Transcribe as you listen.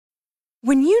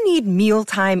When you need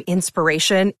mealtime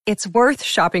inspiration, it's worth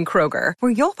shopping Kroger,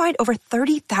 where you'll find over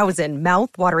 30,000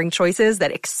 mouth-watering choices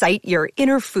that excite your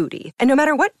inner foodie. And no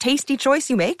matter what tasty choice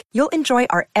you make, you'll enjoy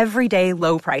our everyday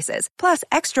low prices, plus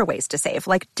extra ways to save,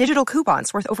 like digital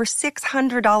coupons worth over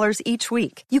 $600 each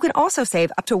week. You can also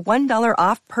save up to $1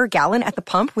 off per gallon at the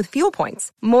pump with fuel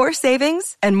points. More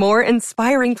savings and more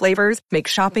inspiring flavors make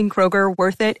shopping Kroger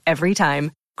worth it every time.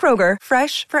 Kroger,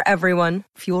 fresh for everyone.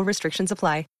 Fuel restrictions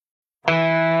apply. Hey,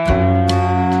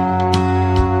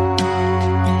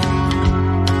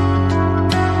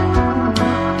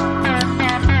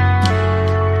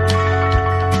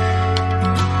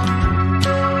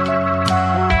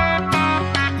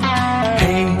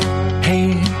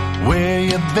 where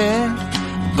you been?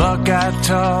 Buckeye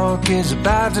Talk is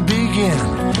about to begin.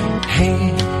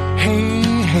 Hey,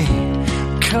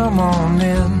 come on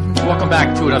in. Welcome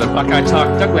back to another Buckeye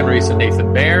Talk. Doug Lenreese and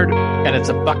Nathan Baird, and it's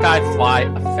a Buckeye Fly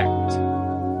Effect.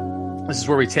 This is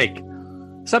where we take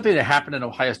something that happened in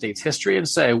Ohio State's history and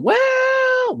say,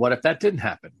 well, what if that didn't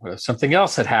happen? What if something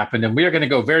else had happened? And we are going to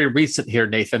go very recent here,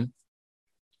 Nathan.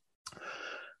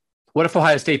 What if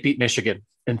Ohio State beat Michigan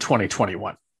in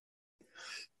 2021?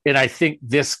 And I think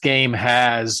this game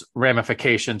has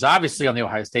ramifications, obviously, on the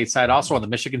Ohio State side, also on the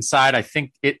Michigan side. I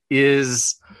think it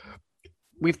is.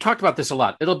 We've talked about this a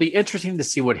lot. It'll be interesting to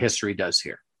see what history does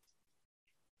here.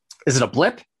 Is it a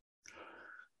blip?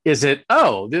 Is it,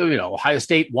 Ohio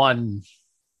State won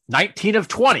 19 of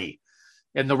 20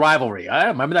 in the rivalry? I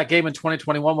remember that game in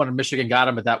 2021 when Michigan got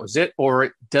them, but that was it.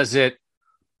 Or is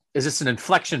this an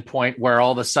inflection point where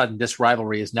all of a sudden this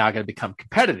rivalry is now going to become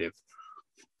competitive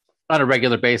on a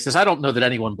regular basis? I don't know that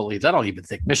anyone believes. I don't even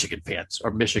think Michigan fans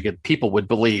or Michigan people would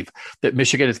believe that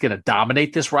Michigan is going to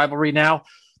dominate this rivalry now.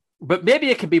 But maybe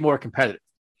it can be more competitive.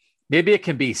 Maybe it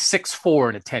can be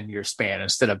 6-4 in a 10-year span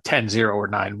instead of 10-0 or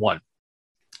 9-1.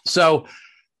 So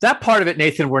that part of it,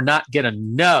 Nathan, we're not going to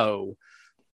know.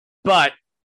 But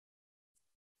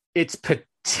it's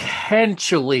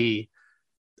potentially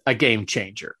a game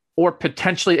changer. Or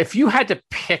potentially, if you had to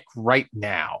pick right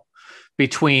now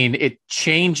between it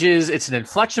changes, it's an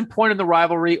inflection point in the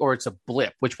rivalry, or it's a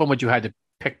blip, which one would you have to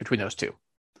pick between those two?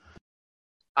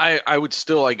 I would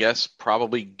still,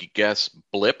 probably guess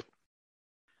blip,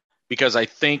 because I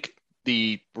think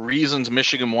the reasons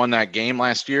Michigan won that game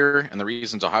last year and the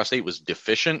reasons Ohio State was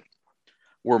deficient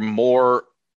were more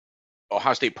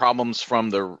Ohio State problems from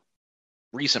the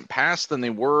recent past than they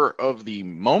were of the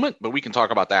moment, but we can talk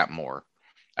about that more,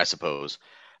 I suppose.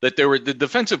 That there were the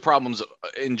defensive problems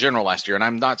in general last year, and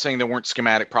I'm not saying there weren't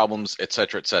schematic problems, et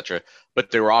cetera, but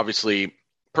there were obviously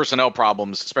personnel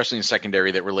problems, especially in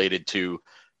secondary, that related to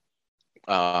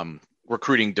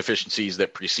recruiting deficiencies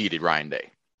that preceded Ryan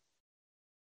Day.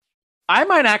 I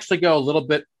might actually go a little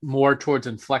bit more towards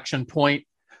inflection point,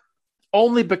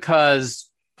 only because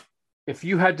if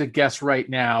you had to guess right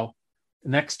now,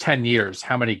 the next 10 years,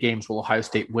 how many games will Ohio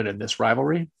State win in this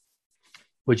rivalry?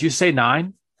 Would you say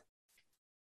 9?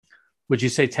 Would you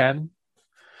say 10?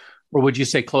 Or would you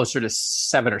say closer to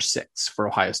 7 or 6 for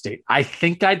Ohio State? I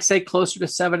think I'd say closer to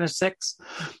 7 or 6.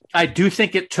 I do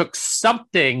think it took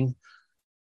something.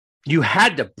 You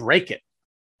had to break it.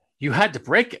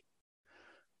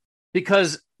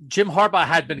 Because Jim Harbaugh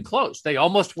had been close. They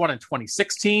almost won in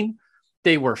 2016.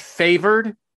 They were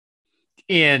favored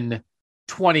in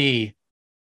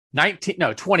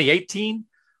 2018,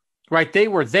 right? They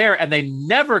were there and they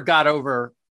never got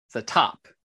over the top.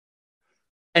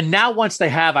 And now once they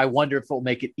have, I wonder if it will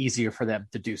make it easier for them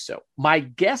to do so. My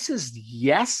guess is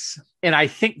yes. And I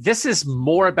think this is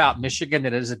more about Michigan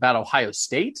than it is about Ohio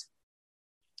State.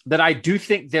 That I do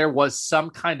think there was some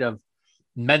kind of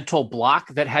mental block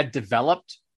that had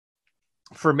developed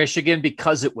for Michigan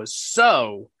because it was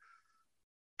so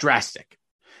drastic.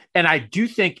 And I do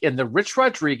think in the Rich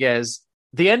Rodriguez,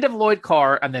 the end of Lloyd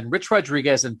Carr, and then Rich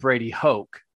Rodriguez and Brady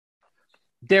Hoke,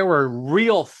 there were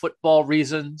real football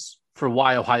reasons for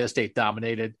why Ohio State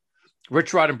dominated.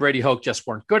 Rich Rod and Brady Hoke just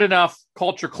weren't good enough.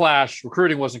 Culture clash,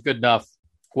 recruiting wasn't good enough,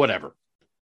 whatever.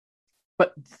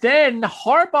 But then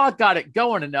Harbaugh got it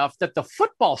going enough that the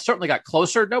football certainly got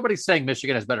closer. Nobody's saying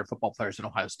Michigan has better football players than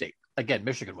Ohio State. Again,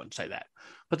 Michigan wouldn't say that.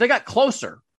 But they got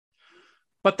closer.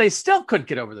 But they still couldn't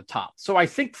get over the top. So I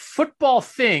think football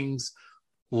things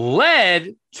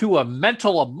led to a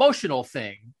mental, emotional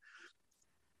thing.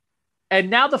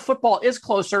 And now the football is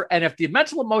closer. And if the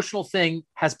mental, emotional thing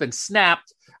has been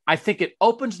snapped, I think it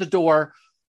opens the door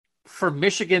for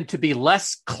Michigan to be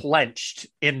less clenched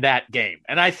in that game.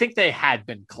 And I think they had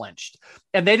been clenched.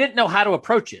 And they didn't know how to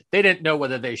approach it. They didn't know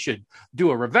whether they should do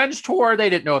a revenge tour.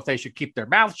 They didn't know if they should keep their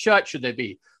mouth shut. Should they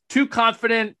be too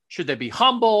confident? Should they be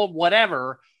humble?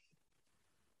 Whatever.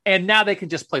 And now they can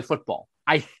just play football.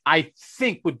 I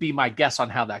think would be my guess on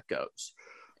how that goes.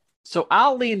 So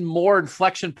I'll lean more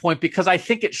inflection point because I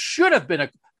think it should have been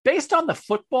based on the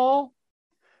football.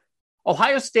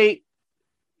 Ohio State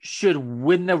should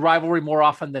win the rivalry more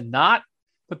often than not.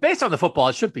 But based on the football,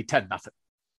 it should be 10-0.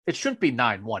 It shouldn't be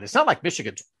 9-1. It's not like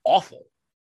Michigan's awful.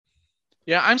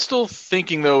 Yeah, I'm still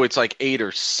thinking, though, it's like 8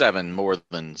 or 7 more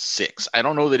than 6. I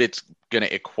don't know that it's going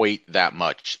to equate that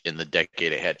much in the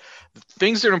decade ahead.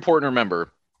 Things that are important to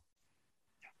remember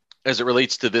as it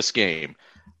relates to this game,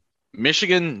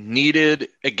 Michigan needed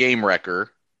a game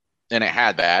wrecker, and it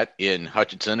had that in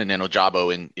Hutchinson and then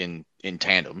Ojabo in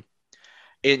tandem.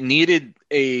 It needed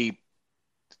a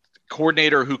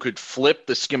coordinator who could flip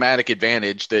the schematic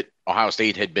advantage that Ohio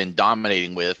State had been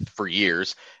dominating with for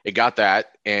years. It got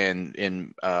that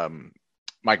in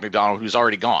Mike McDonald, who's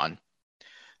already gone.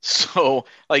 So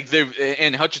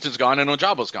and Hutchinson's gone and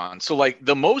Ojabo's gone. So like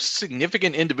the most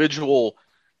significant individual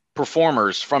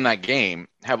performers from that game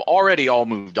have already all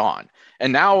moved on.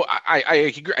 And now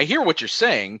I hear what you're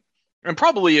saying. And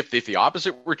probably if the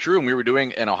opposite were true and we were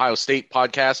doing an Ohio State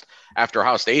podcast after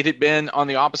Ohio State had been on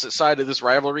the opposite side of this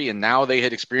rivalry and now they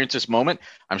had experienced this moment,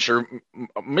 I'm sure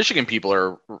Michigan people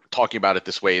are talking about it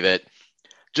this way, that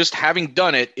just having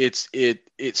done it,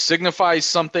 it signifies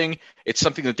something. It's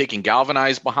something that they can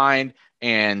galvanize behind,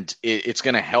 and it's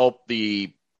going to help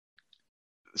the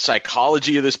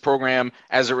psychology of this program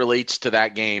as it relates to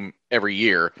that game every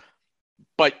year.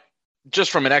 But just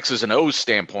from an X's and O's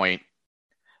standpoint,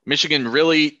 Michigan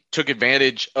really took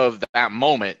advantage of that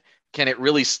moment. Can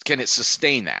it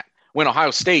sustain that when Ohio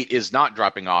State is not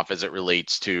dropping off as it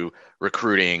relates to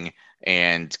recruiting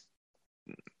and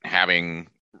having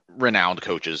renowned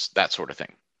coaches, that sort of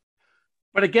thing?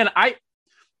 But again,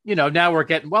 now we're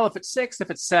getting, well, if it's 6, if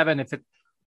it's 7,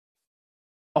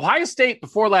 Ohio State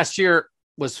before last year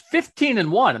was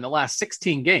 15-1 in the last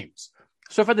 16 games.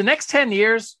 So for the next 10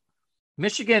 years,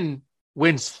 Michigan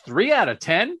wins 3 out of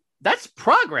 10. That's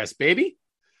progress, baby.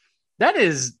 That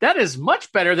is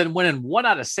much better than winning 1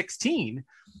 out of 16.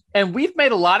 And we've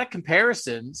made a lot of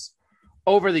comparisons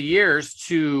over the years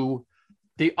to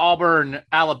the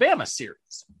Auburn-Alabama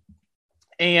series.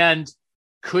 And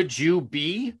could you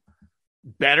be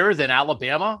better than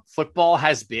Alabama football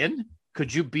has been?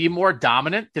 Could you be more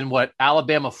dominant than what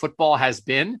Alabama football has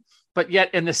been? But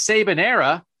yet in the Saban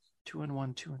era,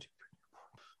 2-1, 2-2.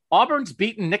 Auburn's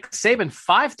beaten Nick Saban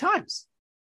 5 times.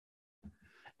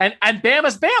 And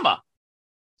Bama's Bama.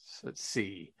 So let's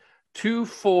see. 2,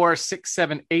 4, 6,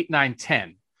 7, 8, 9,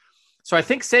 10. So I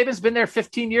think Saban's been there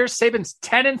 15 years. Saban's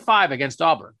 10-5 against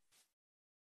Auburn.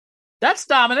 That's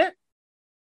dominant.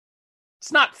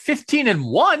 It's not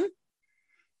 15-1.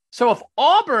 So if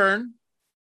Auburn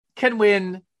can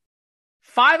win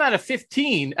 5 out of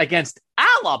 15 against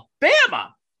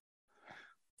Alabama,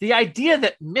 the idea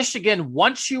that Michigan,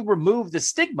 once you remove the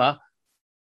stigma,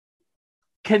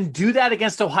 can do that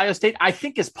against Ohio State, I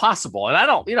think is possible. And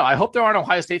I hope there aren't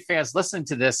Ohio State fans listening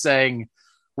to this saying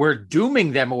we're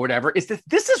dooming them or whatever.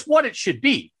 This is what it should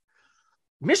be.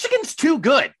 Michigan's too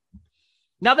good.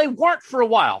 Now, they weren't for a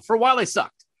while. For a while, they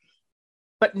sucked.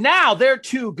 But now they're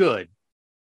too good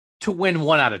to win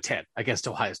 1 out of 10 against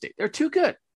Ohio State. They're too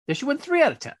good. They should win 3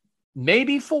 out of 10,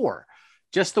 maybe 4,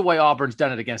 just the way Auburn's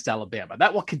done it against Alabama.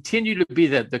 That will continue to be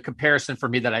the comparison for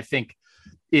me that I think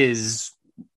is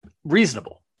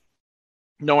reasonable.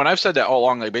 No, and I've said that all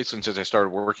along, basically since I started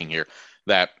working here,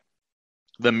 that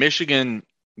the Michigan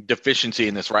deficiency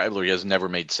in this rivalry has never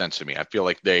made sense to me. I feel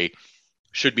like they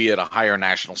should be at a higher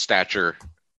national stature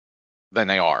than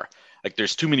they are. Like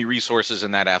there's too many resources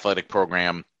in that athletic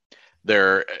program.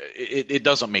 It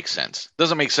doesn't make sense. It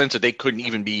doesn't make sense that they couldn't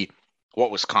even be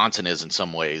what Wisconsin is in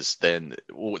some ways than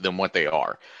what they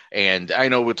are. And I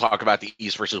know we'll talk about the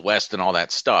East versus West and all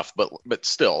that stuff, but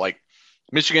still, like,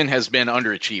 Michigan has been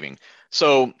underachieving.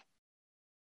 So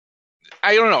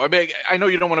I don't know. I mean, I know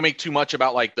you don't want to make too much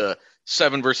about like the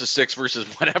 7 versus 6 versus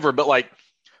whatever, but like,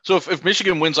 so if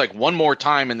Michigan wins like one more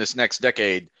time in this next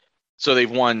decade, so they've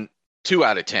won 2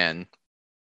 out of 10.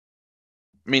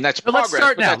 I mean, that's progress.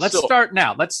 Let's start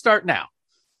now.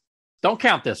 Don't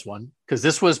count this one because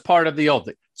this was part of the old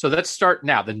thing. So let's start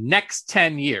now. The next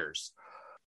 10 years.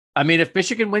 I mean, if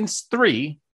Michigan wins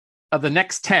 3 of the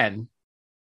next 10,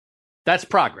 that's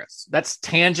progress. That's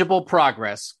tangible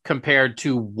progress compared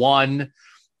to 1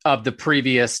 of the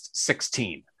previous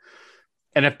 16.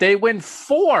 And if they win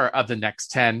 4 of the next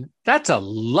 10, that's a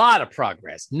lot of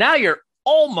progress. Now you're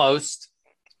almost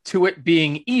to it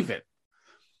being even.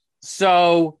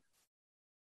 So,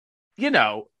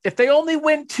 if they only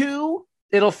win 2,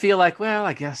 it'll feel like, well,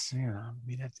 I guess,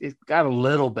 it got a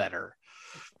little better.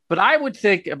 But I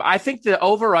think the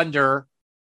over-under,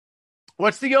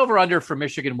 what's the over-under for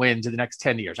Michigan wins in the next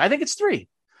 10 years? I think it's 3.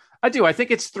 I do. I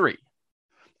think it's 3.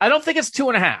 I don't think it's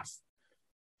 2.5.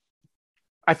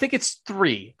 I think it's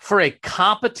 3 for a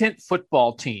competent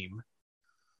football team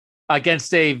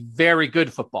against a very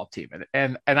good football team.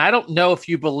 And I don't know if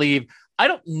you believe, I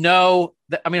don't know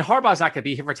that, I mean, Harbaugh's not going to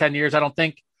be here for 10 years, I don't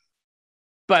think,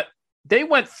 but they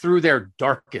went through their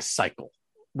darkest cycle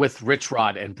with Rich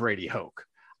Rod and Brady Hoke.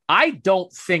 I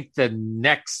don't think the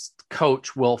next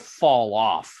coach will fall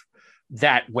off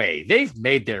that way. They've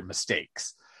made their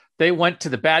mistakes. They went to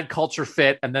the bad culture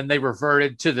fit, and then they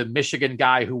reverted to the Michigan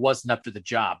guy who wasn't up to the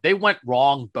job. They went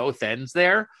wrong both ends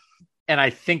there. And I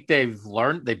think they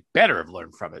better have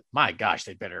learned from it. My gosh,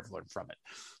 they better have learned from it.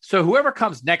 So whoever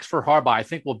comes next for Harbaugh, I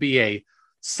think will be a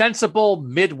sensible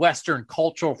Midwestern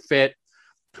cultural fit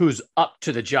who's up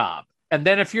to the job. And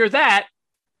then if you're that,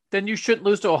 then you shouldn't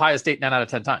lose to Ohio State 9 out of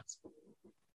 10 times.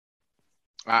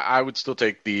 I would still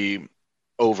take the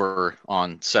over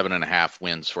on 7.5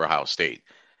 wins for Ohio State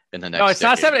in the next. No, it's decade.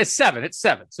 not 7. It's 7. It's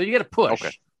 7. So you get a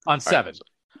push on 7.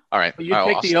 All right. You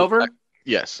take the over?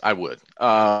 Yes, I would.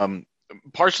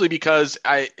 Partially because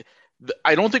I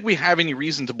don't think we have any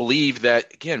reason to believe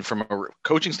that, again, from a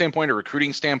coaching standpoint, a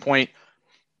recruiting standpoint,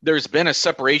 there's been a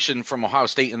separation from Ohio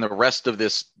State and the rest of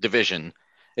this division.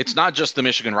 It's not just the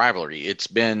Michigan rivalry.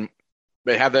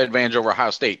 They have that advantage over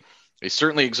Ohio State. They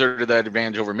certainly exerted that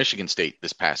advantage over Michigan State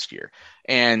this past year.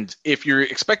 And if you're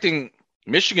expecting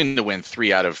Michigan to win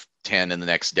 3 out of 10 in the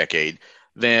next decade,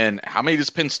 then how many does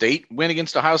Penn State win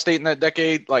against Ohio State in that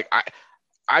decade? Like,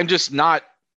 I'm just not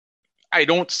 – I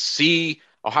don't see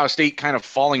Ohio State kind of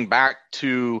falling back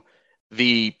to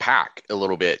the pack a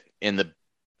little bit in the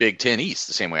Big Ten East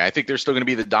the same way. I think they're still going to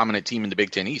be the dominant team in the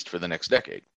Big Ten East for the next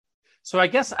decade. So I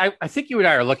guess I think you and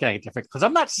I are looking at it different because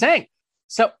I'm not saying –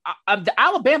 so the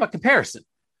Alabama comparison.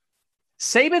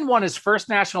 Saban won his first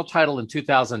national title in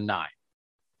 2009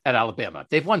 at Alabama.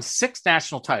 They've won 6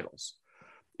 national titles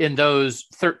in those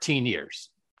 13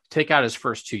 years. Take out his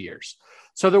first 2 years.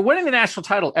 So they're winning the national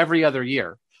title every other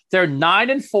year. They're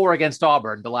 9-4 against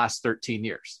Auburn the last 13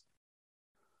 years.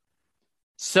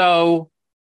 So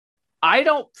I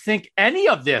don't think any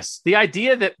of this, the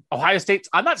idea that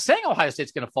I'm not saying Ohio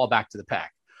State's going to fall back to the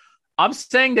pack. I'm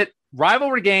saying that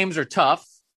rivalry games are tough.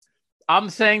 I'm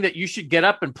saying that you should get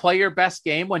up and play your best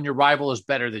game when your rival is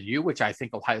better than you, which I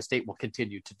think Ohio State will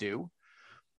continue to do.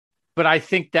 But I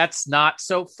think that's not,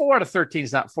 so 4 out of 13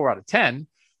 is not 4 out of 10,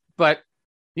 but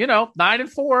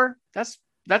 9-4,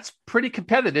 that's pretty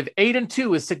competitive.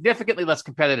 8-2 is significantly less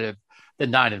competitive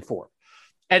than 9-4.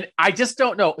 And I just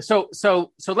don't know. So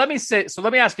let me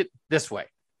ask it this way.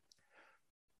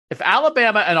 If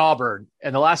Alabama and Auburn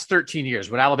in the last 13 years,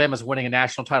 when Alabama's winning a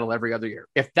national title every other year,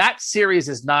 if that series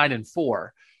is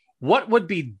 9-4, what would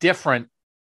be different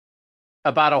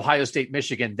about Ohio State,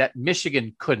 Michigan, that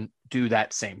Michigan couldn't do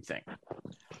that same thing?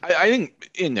 I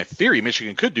think in theory,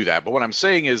 Michigan could do that. But what I'm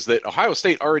saying is that Ohio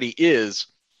State already is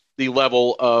the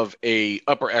level of a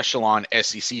upper echelon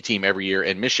SEC team every year,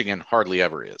 and Michigan hardly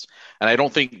ever is. And I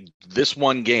don't think this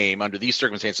one game under these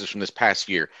circumstances from this past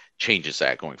year changes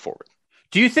that going forward.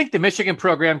 Do you think the Michigan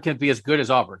program can be as good as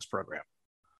Auburn's program?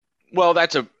 Well,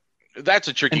 that's a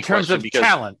tricky question. In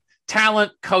terms of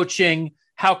talent, coaching,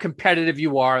 how competitive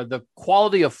you are, the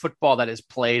quality of football that is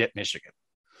played at Michigan.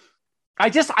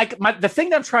 The thing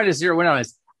that I'm trying to zero in on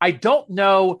is I don't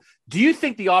know. Do you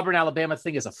think the Auburn-Alabama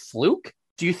thing is a fluke?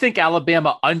 Do you think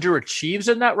Alabama underachieves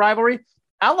in that rivalry?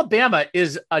 Alabama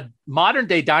is a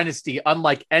modern-day dynasty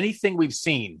unlike anything we've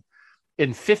seen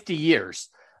in 50 years,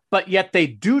 but yet they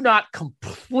do not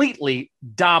completely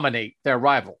dominate their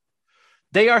rival.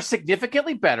 They are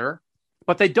significantly better,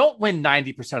 but they don't win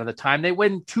 90% of the time. They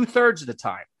win 2/3 of the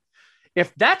time.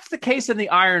 If that's the case in the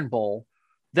Iron Bowl,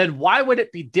 then why would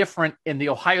it be different in the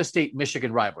Ohio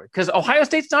State-Michigan rivalry? Because Ohio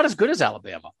State's not as good as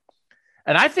Alabama.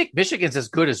 And I think Michigan's as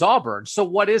good as Auburn. So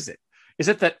what is it? Is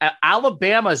it that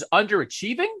Alabama is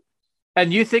underachieving?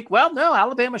 And you think, well, no,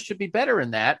 Alabama should be better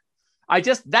in that.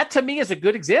 That to me is a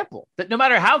good example that no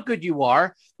matter how good you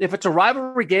are, if it's a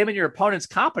rivalry game and your opponent's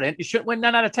competent, you shouldn't win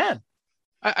 9 out of 10.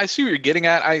 I see what you're getting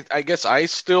at. I guess I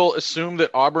still assume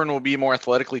that Auburn will be more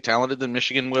athletically talented than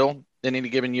Michigan will in any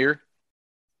given year.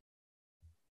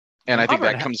 And I think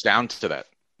that comes down to that.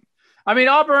 I mean,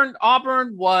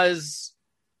 Auburn was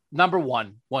number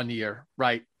 1 year,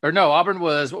 right? Or no, Auburn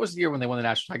was, what was the year when they won the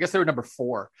national? I guess they were number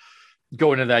 4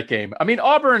 going into that game. I mean,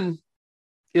 Auburn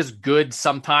is good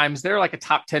sometimes. They're like a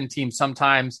top 10 team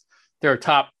sometimes. They're a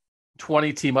top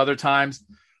 20 team other times.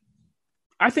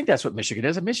 I think that's what Michigan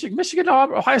is. Michigan,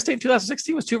 Ohio State in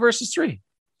 2016 was 2 versus 3.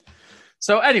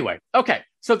 So anyway, okay.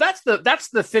 So that's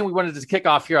the thing we wanted to kick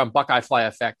off here on Buckeye Fly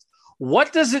Effect.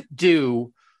 What does it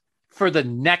do for the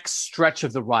next stretch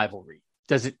of the rivalry?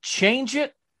 Does it change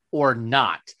it or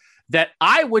not? That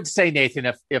I would say,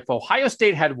 Nathan, if Ohio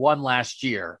State had won last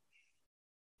year,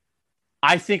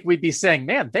 I think we'd be saying,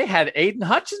 man, they had Aiden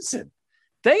Hutchinson.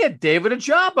 They had David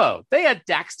Ajabo. They had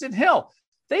Daxton Hill.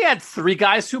 They had 3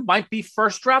 guys who might be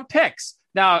first-round picks.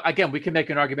 Now, again, we can make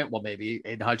an argument, well, maybe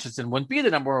Aiden Hutchinson wouldn't be the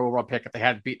number 1 overall pick if they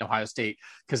hadn't beaten Ohio State.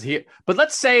 But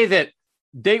let's say that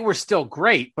they were still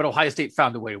great, but Ohio State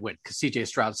found a way to win because CJ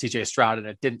Stroud, and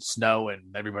it didn't snow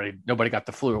and nobody got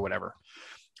the flu or whatever.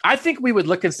 I think we would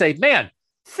look and say, man,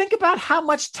 think about how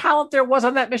much talent there was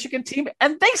on that Michigan team,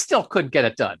 and they still couldn't get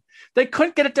it done. They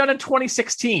couldn't get it done in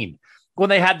 2016 when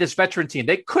they had this veteran team.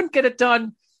 They couldn't get it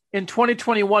done in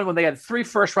 2021 when they had 3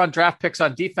 first-round draft picks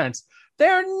on defense.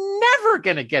 They're never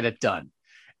going to get it done.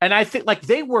 And I think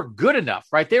they were good enough,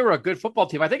 right? They were a good football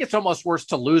team. I think it's almost worse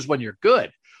to lose when you're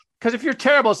good. Because if you're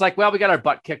terrible, it's well, we got our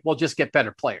butt kicked. We'll just get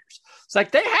better players.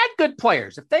 It's they had good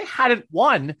players. If they hadn't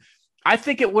won, I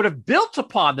think it would have built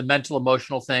upon the mental,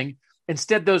 emotional thing.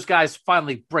 Instead, those guys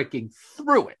finally breaking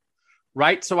through it,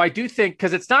 right? So I do think,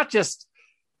 because it's not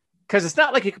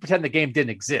like you can pretend the game didn't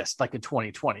exist like in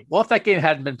 2020. Well, if that game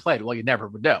hadn't been played, well, you never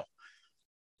would know.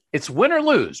 It's win or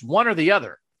lose, one or the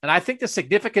other. And I think the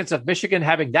significance of Michigan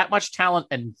having that much talent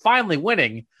and finally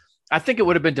winning, I think it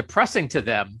would have been depressing to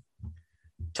them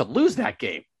to lose that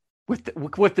game with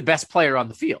the best player on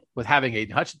the field, with having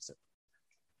Aiden Hutchinson.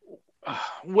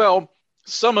 Well,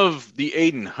 some of the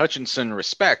Aiden Hutchinson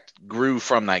respect grew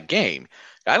from that game.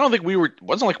 I don't think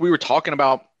wasn't like we were talking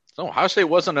about, Ohio State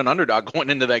wasn't an underdog going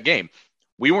into that game.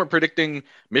 We weren't predicting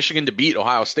Michigan to beat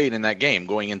Ohio State in that game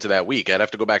going into that week. I'd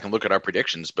have to go back and look at our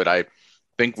predictions, but I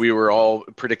think we were all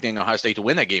predicting Ohio State to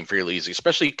win that game fairly easy,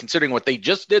 especially considering what they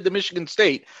just did to Michigan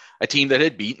State, a team that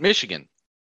had beat Michigan.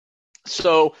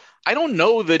 So I don't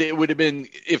know that it would have been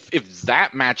if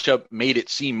that matchup made it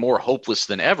seem more hopeless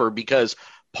than ever, because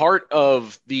part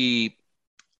of it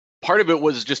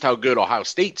was just how good Ohio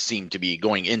State seemed to be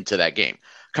going into that game,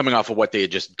 coming off of what they had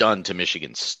just done to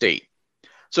Michigan State.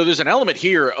 So there's an element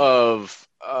here of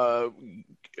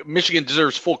Michigan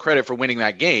deserves full credit for winning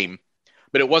that game,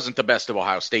 but it wasn't the best of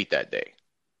Ohio State that day.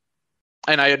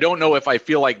 And I don't know if I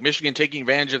feel like Michigan taking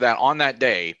advantage of that on that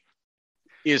day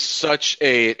is such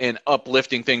an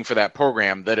uplifting thing for that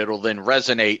program that it'll then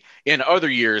resonate in other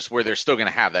years where they're still going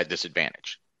to have that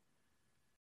disadvantage.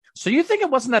 So you think it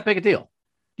wasn't that big a deal?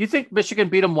 You think Michigan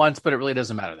beat them once, but it really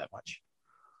doesn't matter that much?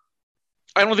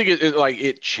 I don't think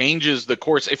it changes the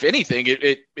course. If anything,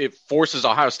 it forces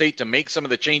Ohio State to make some of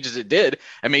the changes it did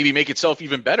and maybe make itself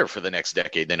even better for the next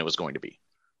decade than it was going to be.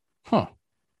 Huh.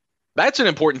 That's an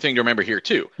important thing to remember here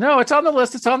too. No, it's on the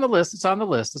list. Let's stay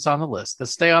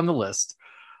on the list.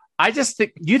 I just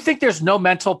think, you think there's no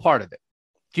mental part of it?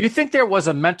 Do you think there was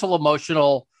a mental,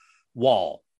 emotional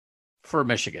wall for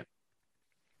Michigan?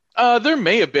 There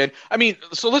may have been. I mean,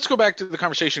 so let's go back to the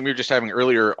conversation we were just having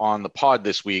earlier on the pod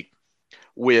this week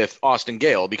with Austin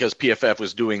Gale, because PFF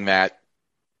was doing that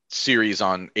series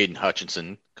on Aiden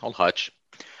Hutchinson called Hutch.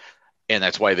 And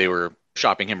that's why they were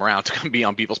shopping him around to come be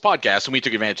on people's podcasts. And we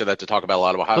took advantage of that to talk about a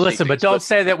lot of Ohio State listen, things, but don't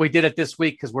say that we did it this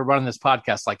week, because we're running this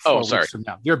podcast like 4 weeks from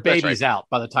now. Your baby's out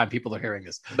by the time people are hearing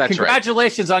this.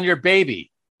 Congratulations on your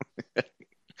baby.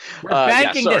 We're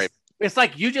banking this. It's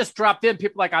like you just dropped in.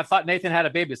 People I thought Nathan had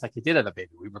a baby. It's like he did have a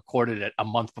baby. We recorded it a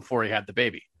month before he had the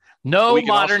baby. No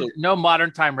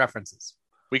modern time references.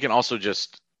 We can also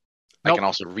I can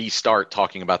also restart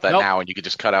talking about that now, and you could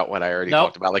just cut out what I already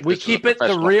talked about. Like we keep it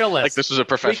the realist. Like this was a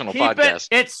professional podcast.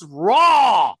 It's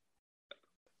raw.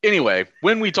 Anyway,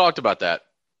 when we talked about that,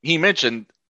 he mentioned,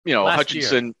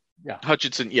 Hutchinson. Yeah.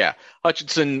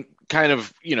 Hutchinson kind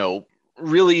of,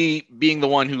 really being the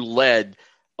one who led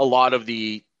a lot of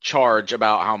the charge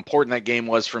about how important that game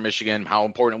was for Michigan, how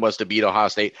important it was to beat Ohio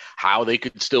State, how they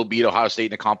could still beat Ohio State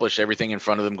and accomplish everything in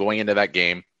front of them going into that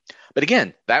game. But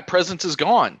again, that presence is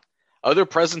gone. Other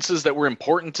presences that were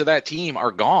important to that team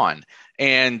are gone.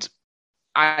 And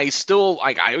I still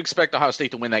I expect Ohio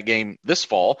State to win that game this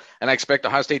fall, and I expect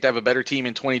Ohio State to have a better team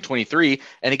in 2023.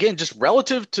 And again, just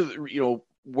relative to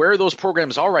where those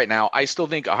programs are right now, I still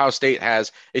think Ohio State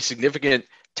has a significant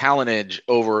talent edge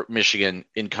over Michigan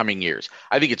in coming years.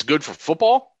 I think it's good for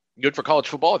football, good for college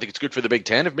football. I think it's good for the Big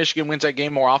Ten if Michigan wins that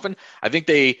game more often. I think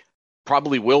they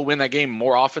probably will win that game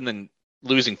more often than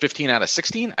losing 15 out of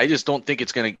 16. I just don't think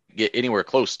it's going to get anywhere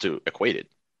close to equated.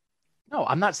 No,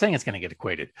 I'm not saying it's going to get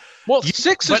equated. Well,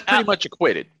 6 is pretty much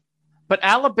equated. But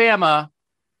Alabama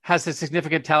has a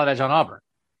significant talent edge on Auburn.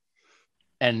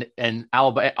 And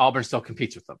Auburn still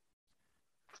competes with them.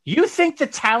 You think the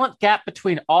talent gap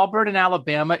between Auburn and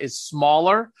Alabama is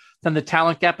smaller than the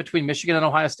talent gap between Michigan and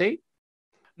Ohio State?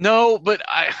 No, but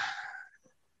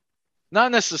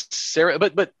not necessarily,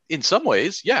 but in some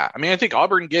ways, yeah. I mean, I think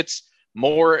Auburn gets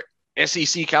more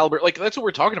SEC caliber. Like, that's what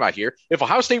we're talking about here. If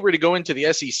Ohio State were to go into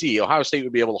the SEC, Ohio State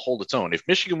would be able to hold its own. If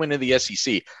Michigan went into the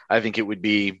SEC, I think it would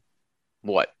be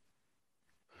what?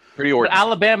 Pretty ordinary.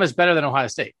 Alabama is better than Ohio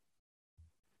State.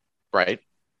 Right.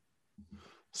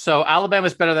 So Alabama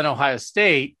is better than Ohio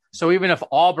State. So even if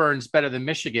Auburn's better than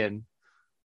Michigan,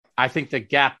 I think the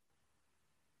gap,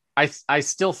 I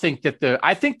still think that the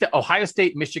Ohio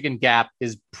State Michigan gap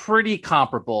is pretty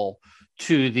comparable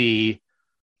to the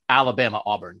Alabama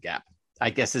Auburn gap, I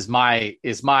guess is my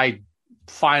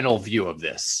final view of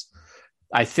this.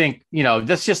 I think,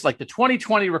 that's just like the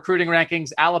 2020 recruiting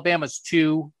rankings. Alabama's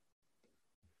 2,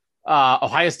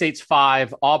 Ohio State's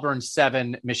 5, Auburn's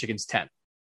 7, Michigan's 10.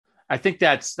 I think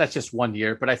that's just 1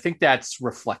 year, but I think that's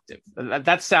reflective.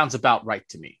 That sounds about right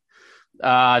to me.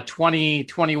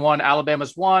 2021,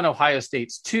 Alabama's 1, Ohio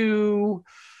State's 2,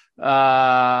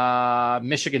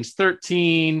 Michigan's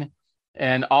 13,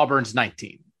 and Auburn's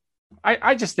 19. I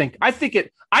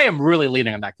am really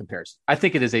leaning on that comparison. I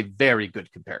think it is a very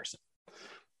good comparison.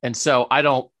 And so I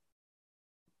don't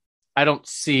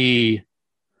see,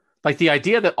 like, the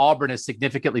idea that Auburn is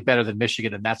significantly better than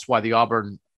Michigan, and that's why the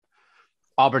Auburn's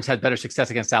had better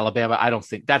success against Alabama. I don't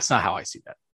think that's not how I see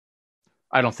that.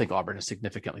 I don't think Auburn is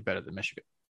significantly better than Michigan.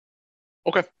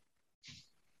 Okay.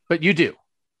 But you do.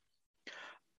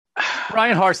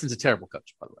 Brian Harson's a terrible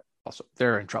coach, by the way. Also,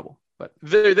 they're in trouble. But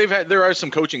there are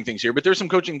some coaching things here, but there's some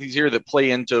coaching things here that play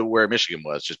into where Michigan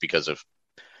was just because of.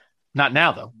 Not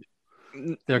now, though.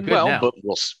 They're good now. But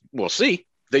we'll see.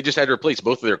 They just had to replace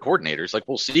both of their coordinators. Like,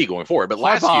 we'll see going forward. But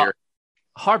last year,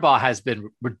 Harbaugh has been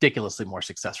ridiculously more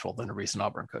successful than the recent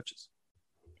Auburn coaches.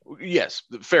 Yes,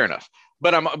 fair enough.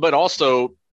 But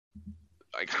also,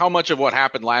 like, how much of what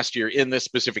happened last year in this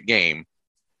specific game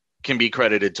can be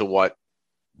credited to what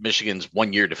Michigan's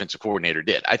 1 year defensive coordinator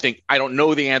did? I don't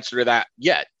know the answer to that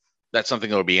yet. That's something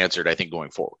that will be answered, I think,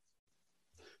 going forward.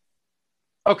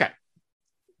 Okay,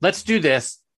 let's do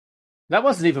this. That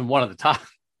wasn't even one of the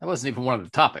topics. That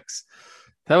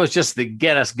was just the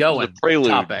get us going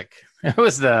topic. That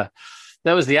was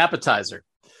the appetizer.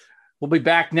 We'll be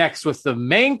back next with the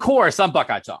main course on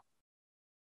Buckeye Talk.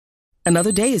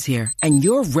 Another day is here, and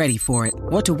you're ready for it.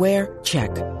 What to wear? Check.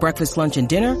 Breakfast, lunch, and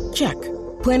dinner? Check.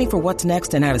 Planning for what's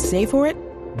next and how to save for it?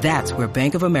 That's where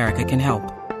Bank of America can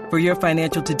help. For your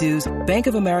financial to-dos, Bank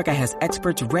of America has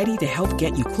experts ready to help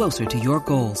get you closer to your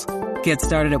goals. Get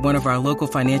started at one of our local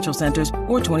financial centers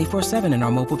or 24/7 in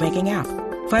our mobile banking app.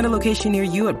 Find a location near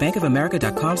you at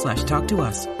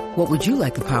bankofamerica.com/talktous. What would you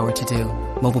like the power to do?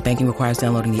 Mobile banking requires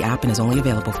downloading the app and is only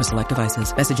available for select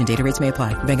devices. Message and data rates may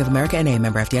apply. Bank of America NA,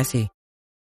 member FDIC.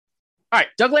 All right,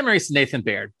 Doug Lesmerises and Nathan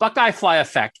Baird. Buckeye Fly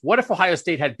effect. What if Ohio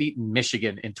State had beaten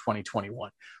Michigan in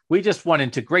 2021? We just went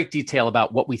into great detail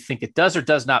about what we think it does or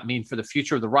does not mean for the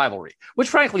future of the rivalry, which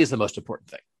frankly is the most important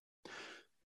thing.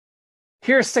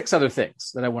 Here are 6 other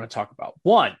things that I want to talk about.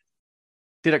 1,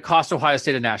 did it cost Ohio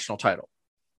State a national title?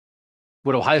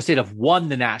 Would Ohio State have won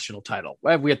the national title?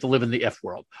 Well, we have to live in the if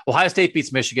world. Ohio State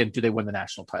beats Michigan. Do they win the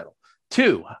national title?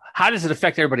 2, how does it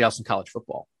affect everybody else in college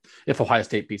football if Ohio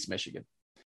State beats Michigan?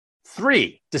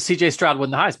 3, does CJ Stroud win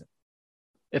the Heisman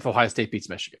if Ohio State beats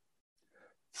Michigan?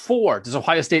 4, does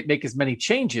Ohio State make as many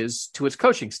changes to its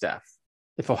coaching staff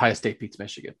if Ohio State beats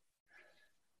Michigan?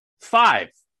 5,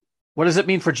 what does it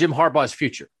mean for Jim Harbaugh's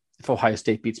future if Ohio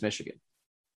State beats Michigan?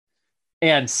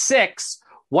 And 6,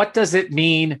 what does it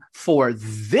mean for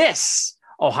this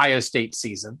Ohio State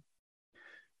season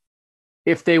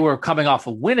if they were coming off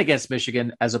a win against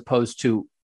Michigan as opposed to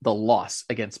the loss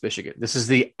against Michigan? This is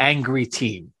the angry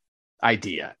team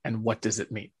idea. And what does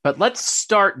it mean? But let's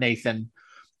start, Nathan,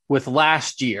 with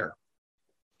last year.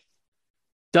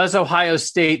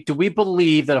 Do we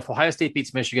believe that if Ohio State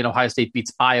beats Michigan, Ohio State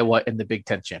beats Iowa in the Big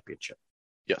Ten championship?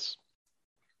 Yes.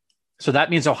 So that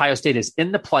means Ohio State is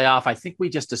in the playoff. I think we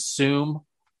just assume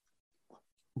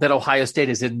that Ohio State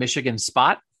is in Michigan's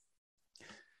spot.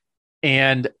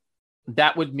 And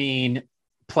that would mean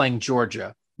playing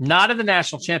Georgia, not in the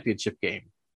national championship game,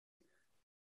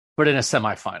 but in a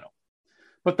semifinal.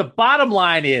 But the bottom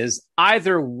line is,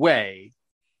 either way,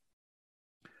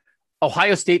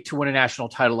 Ohio State to win a national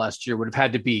title last year would have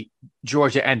had to beat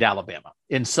Georgia and Alabama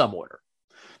in some order,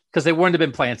 because they wouldn't have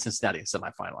been playing Cincinnati in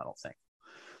semifinal, I don't think.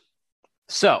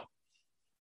 So,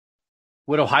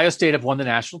 would Ohio State have won the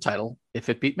national title if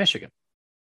it beat Michigan?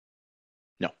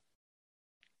 No.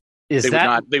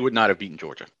 They would not have beaten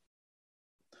Georgia.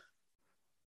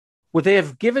 Would they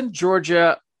have given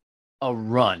Georgia a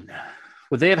run?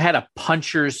 Would they have had a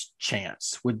puncher's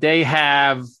chance? Would they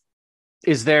have,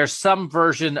 is there some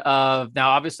version of,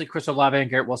 now obviously Chris Olave and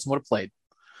Garrett Wilson would have played.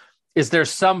 Is there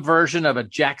some version of a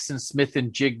Jackson Smith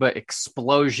and Jigba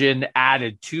explosion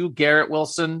added to Garrett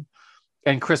Wilson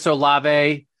and Chris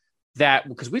Olave that,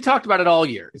 because we talked about it all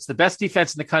year, it's the best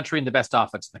defense in the country and the best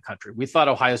offense in the country. We thought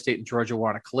Ohio State and Georgia were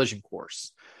on a collision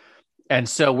course. And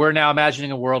so we're now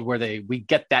imagining a world where we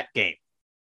get that game.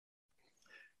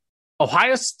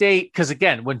 Ohio State, because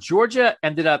again, when Georgia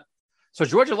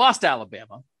Georgia lost to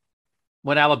Alabama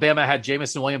when Alabama had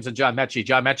Jamison Williams and John Mechie.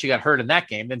 John Mechie got hurt in that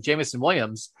game. Then Jamison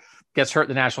Williams gets hurt in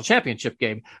the national championship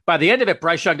game. By the end of it,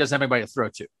 Bryce Young doesn't have anybody to throw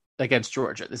to against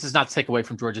Georgia. This is not to take away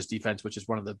from Georgia's defense, which is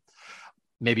one of the,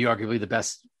 maybe arguably the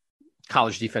best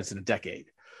college defense in a decade.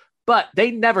 But they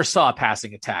never saw a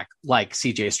passing attack like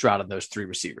CJ Stroud and those three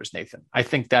receivers, Nathan. I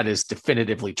think that is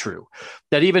definitively true.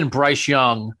 That even Bryce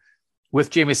Young with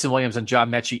Jamison Williams and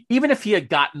John Mechie, even if he had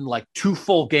gotten like 2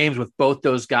 full games with both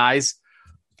those guys,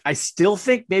 I still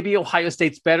think maybe Ohio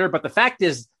State's better. But the fact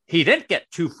is he didn't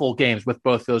get 2 full games with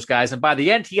both those guys. And by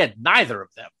the end, he had neither of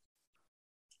them.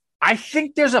 I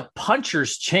think there's a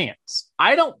puncher's chance.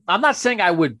 I'm not saying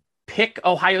I would pick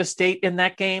Ohio State in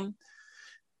that game.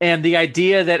 And the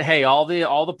idea that, hey, all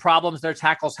the problems their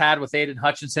tackles had with Aiden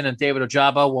Hutchinson and David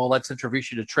Ojabo, well, let's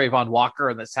introduce you to Trayvon Walker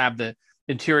and let's have the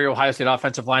interior Ohio State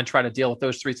offensive line try to deal with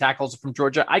those 3 tackles from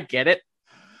Georgia. I get it.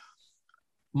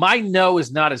 My no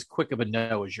is not as quick of a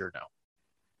no as your no.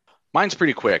 Mine's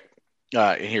pretty quick.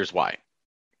 And here's why.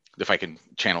 If I can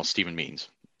channel Stephen Means,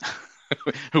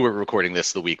 who we're recording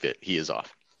this the week that he is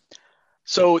off.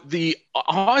 So the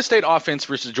Ohio State offense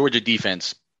versus Georgia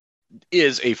defense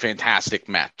is a fantastic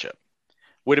matchup.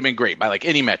 Would have been great by like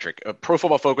any metric. Pro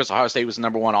Football Focus, Ohio State was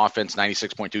number 1 offense,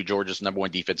 96.2. Georgia's number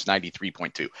 1 defense,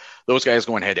 93.2. Those guys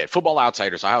going head-to-head. Football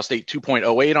Outsiders, Ohio State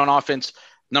 2.08 on offense,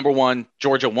 number 1.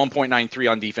 Georgia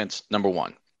 1.93 on defense, number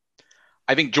 1.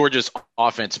 I think Georgia's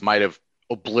offense might have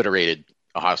obliterated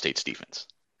Ohio State's defense.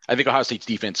 I think Ohio State's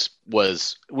defense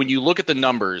was, when you look at the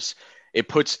numbers, it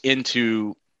puts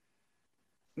into,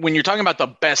 when you're talking about the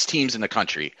best teams in the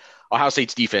country, Ohio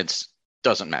State's defense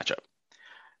doesn't match up.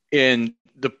 In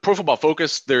the Pro Football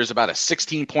Focus, there's about a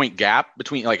 16-point gap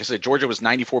between, like I said, Georgia was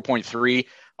 94.3,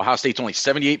 Ohio State's only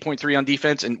 78.3 on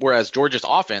defense, and whereas Georgia's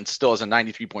offense still has a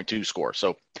 93.2 score.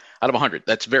 So out of 100,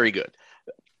 that's very good.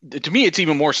 To me, it's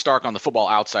even more stark on the Football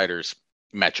Outsiders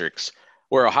metrics,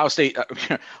 where Ohio State,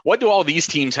 what do all these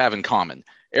teams have in common?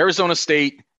 Arizona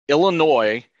State,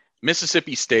 Illinois,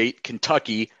 Mississippi State,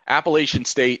 Kentucky, Appalachian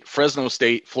State, Fresno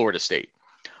State, Florida State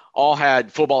all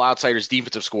had Football Outsiders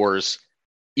defensive scores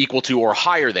equal to or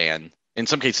higher than, in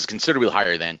some cases considerably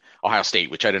higher than, Ohio State,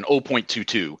 which had an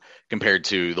 0.22 compared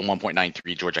to the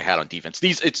 1.93 Georgia had on defense.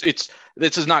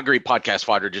 This is not great podcast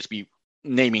fodder, just be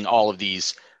naming all of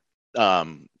these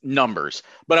numbers.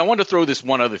 But I want to throw this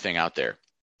one other thing out there.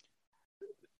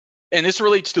 And this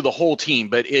relates to the whole team,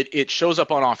 but it shows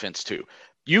up on offense too.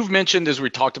 You've mentioned, as we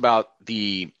talked about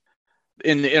in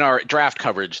our draft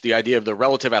coverage, the idea of the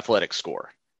relative athletic score.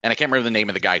 And I can't remember the name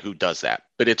of the guy who does that,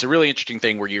 but it's a really interesting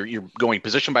thing where you're going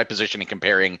position by position and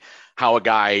comparing how a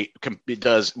guy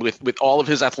does with all of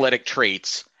his athletic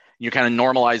traits. You're kind of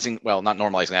normalizing, well, not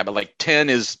normalizing that, but like 10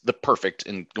 is the perfect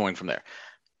and going from there.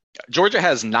 Georgia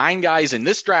has 9 guys in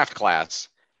this draft class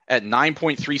at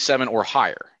 9.37 or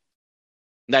higher.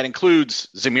 That includes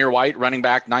Zamir White, running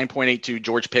back, 9.82,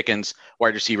 George Pickens,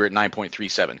 wide receiver at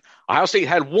 9.37. Ohio State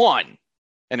had 1.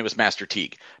 And it was Master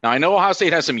Teague. Now, I know Ohio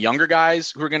State has some younger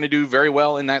guys who are going to do very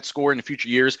well in that score in the future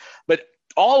years, but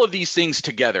all of these things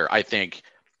together, I think,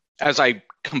 as I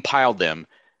compiled them,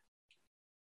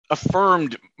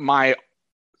 affirmed my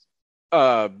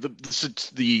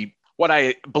what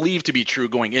I believe to be true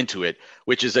going into it,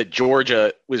 which is that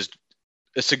Georgia was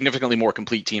a significantly more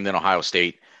complete team than Ohio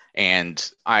State,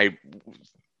 and I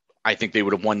think they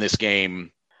would have won this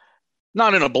game,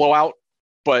 not in a blowout,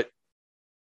 but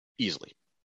easily.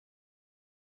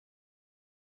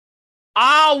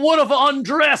 I would have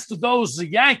undressed those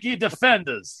Yankee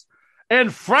defenders.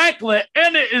 And frankly,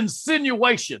 any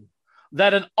insinuation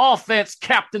that an offense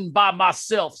captained by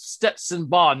myself, Stetson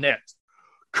Barnett,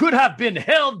 could have been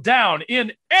held down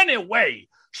in any way,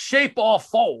 shape, or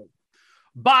form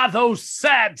by those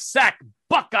sad sack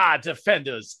Buckeye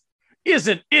defenders is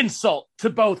an insult to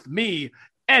both me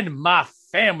and my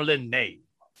family name.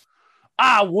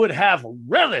 I would have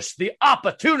relished the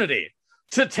opportunity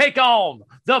to take on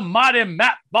the mighty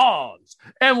Matt Barnes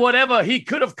and whatever he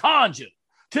could have conjured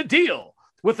to deal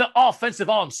with the offensive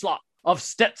onslaught of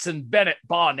Stetson Bennett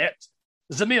Barnett,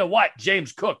 Zamir White,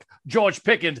 James Cook, George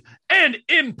Pickens, and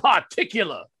in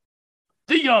particular,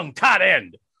 the young tight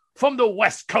end from the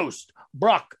West Coast,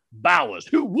 Brock Bowers,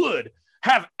 who would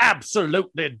have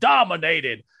absolutely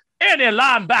dominated any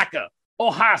linebacker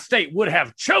Ohio State would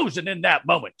have chosen in that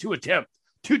moment to attempt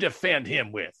to defend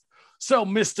him with. So,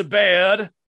 Mr. Baird,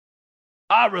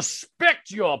 I respect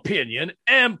your opinion,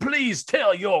 and please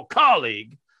tell your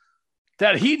colleague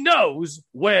that he knows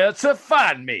where to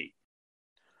find me.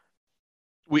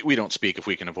 We don't speak if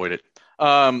we can avoid it.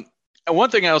 And one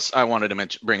thing else I wanted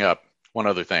to bring up, one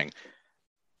other thing.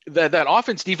 That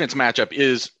offense-defense matchup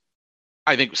is,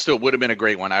 I think, still would have been a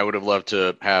great one. I would have loved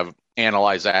to have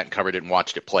analyzed that and covered it and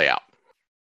watched it play out.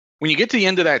 When you get to the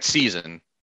end of that season,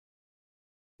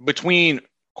 between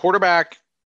quarterback,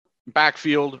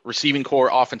 backfield, receiving core,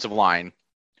 offensive line,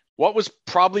 what was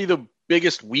probably the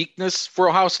biggest weakness for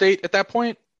Ohio State at that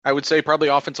point? I would say probably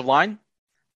offensive line.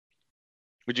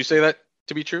 Would you say that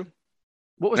to be true?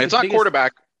 It's not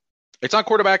quarterback. It's not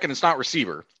quarterback and it's not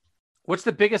receiver. What's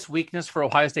the biggest weakness for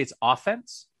Ohio State's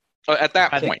offense? At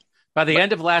that point. By the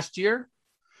end of last year?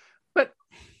 But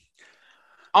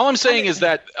all I'm saying is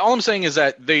that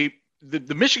the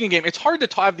Michigan game, it's hard to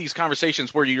have these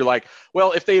conversations where you're like,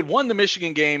 well, if they had won the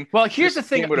Michigan game. Well, here's the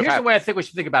thing. Here's the way I think we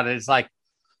should think about it. It's like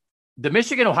the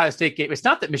Michigan-Ohio State game. It's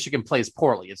not that Michigan plays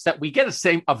poorly. It's that we get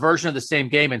a version of the same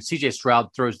game, and C.J. Stroud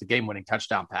throws the game-winning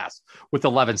touchdown pass with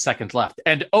 11 seconds left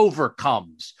and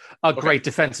overcomes a great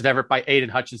defensive effort by Aiden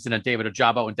Hutchinson and David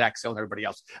Ojabo and Dax Hill and everybody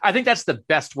else. I think that's the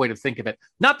best way to think of it.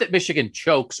 Not that Michigan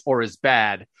chokes or is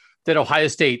bad, that Ohio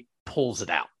State pulls it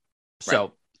out.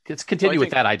 So let's continue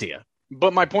with that idea.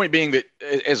 But my point being that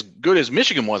as good as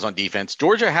Michigan was on defense,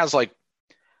 Georgia has like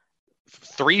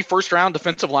 3 first-round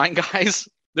defensive line guys.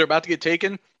 They're about to get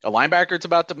taken. A linebacker that's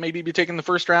about to maybe be taken in the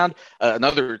first round.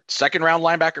 Another second-round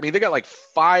linebacker. I mean, they got like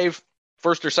 5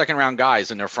 first- or second-round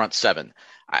guys in their front 7.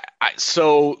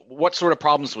 So what sort of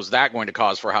problems was that going to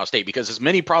cause for Ohio State? Because as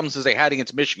many problems as they had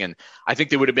against Michigan, I think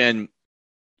they would have been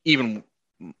even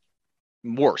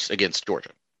worse against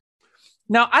Georgia.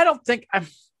 Now, I don't think,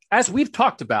 as we've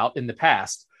talked about in the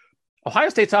past, Ohio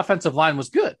State's offensive line was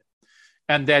good.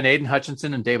 And then Aiden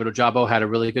Hutchinson and David Ojabo had a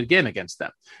really good game against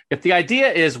them. If the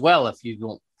idea is, well, if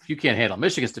you can't handle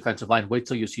Michigan's defensive line, wait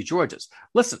till you see Georgia's.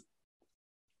 Listen,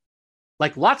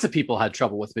 like lots of people had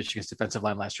trouble with Michigan's defensive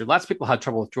line last year. Lots of people had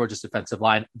trouble with Georgia's defensive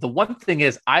line. The one thing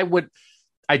is, I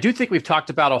do think we've talked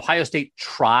about Ohio State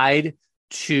tried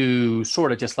to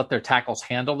sort of just let their tackles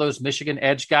handle those Michigan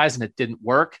edge guys, and it didn't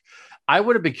work. I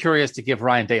would have been curious to give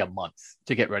Ryan Day a month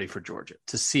to get ready for Georgia,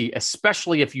 to see,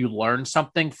 especially if you learn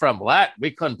something from that.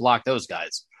 We couldn't block those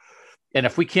guys. And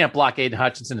if we can't block Aiden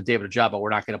Hutchinson and David Ojabo,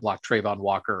 we're not going to block Trayvon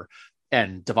Walker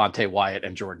and Devontae Wyatt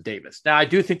and Jordan Davis. Now, I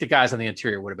do think the guys on the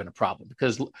interior would have been a problem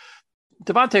because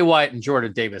Devontae Wyatt and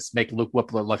Jordan Davis make Luke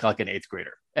Whippler look like an 8th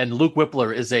grader. And Luke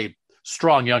Whippler is a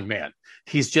strong young man.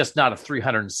 He's just not a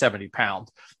 370-pound,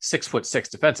 6'6"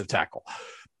 defensive tackle.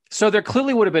 So there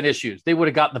clearly would have been issues. They would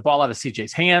have gotten the ball out of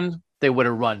CJ's hand. They would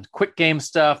have run quick game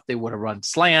stuff. They would have run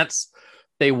slants.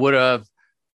 They would have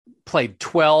played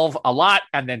 12 a lot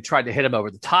and then tried to hit him over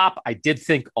the top. I did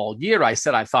think all year, I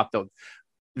said I thought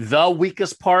the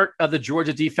weakest part of the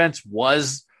Georgia defense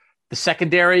was the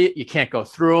secondary. You can't go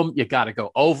through them. You got to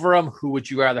go over them. Who would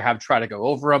you rather have try to go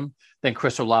over them than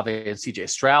Chris Olave and CJ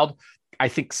Stroud? I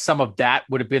think some of that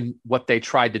would have been what they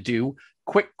tried to do.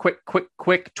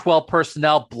 Quick, 12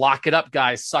 personnel, block it up,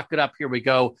 guys, suck it up, here we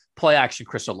go, play action,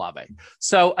 Chris Olave.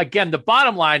 So, again, the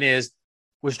bottom line is,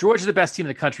 was Georgia the best team in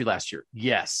the country last year?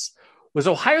 Yes. Was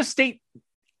Ohio State,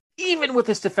 even with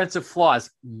its defensive flaws,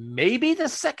 maybe the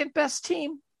second best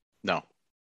team? No.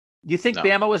 You think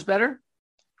Bama was better?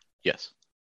 Yes.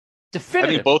 Definitive.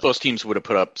 I think both those teams would have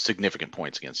put up significant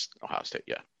points against Ohio State,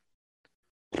 yeah.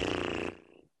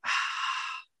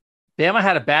 Bama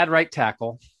had a bad right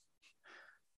tackle.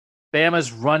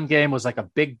 Bama's run game was like a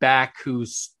big back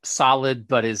who's solid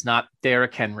but is not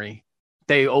Derrick Henry.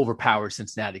 They overpowered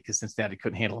Cincinnati because Cincinnati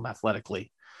couldn't handle him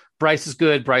athletically. Bryce is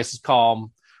good. Bryce is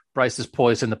calm. Bryce is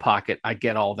poised in the pocket. I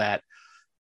get all that.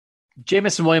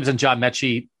 Jamison Williams and John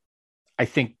Mechie, I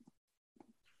think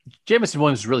Jamison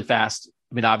Williams is really fast.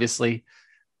 I mean, obviously,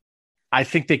 I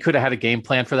think they could have had a game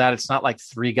plan for that. It's not like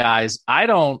 3 guys.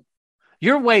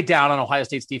 You're way down on Ohio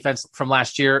State's defense from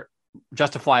last year,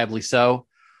 justifiably so.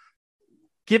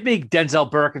 Give me Denzel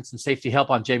Burke and some safety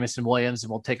help on Jamison Williams, and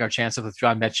we'll take our chances with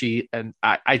John Mechie. And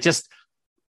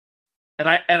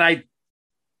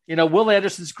Will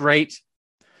Anderson's great.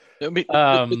 I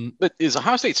mean, but is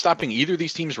Ohio State stopping either of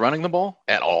these teams running the ball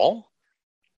at all?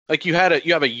 Like you have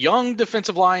a young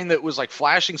defensive line that was like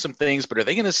flashing some things, but are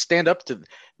they going to stand up to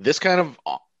this kind of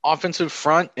offensive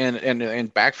front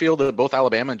and backfield of both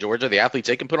Alabama and Georgia, the athletes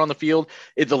they can put on the field.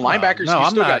 The linebackers,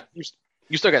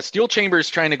 you still got Steel Chambers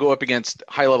trying to go up against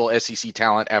high-level SEC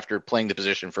talent after playing the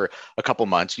position for a couple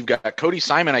months. You've got Cody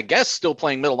Simon, I guess, still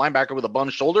playing middle linebacker with a bum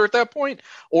shoulder at that point,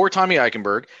 or Tommy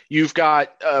Eichenberg. You've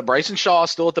got Bryson Shaw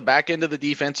still at the back end of the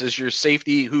defense as your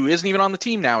safety, who isn't even on the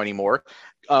team now anymore.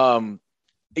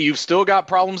 You've still got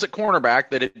problems at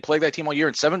cornerback that had plagued that team all year,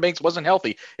 and Sevyn Banks wasn't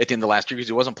healthy at the end of last year because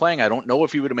he wasn't playing. I don't know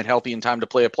if he would have been healthy in time to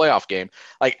play a playoff game.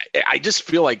 Like, I just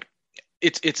feel like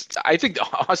I think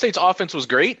Ohio State's offense was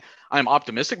great. I'm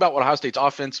optimistic about what Ohio State's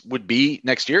offense would be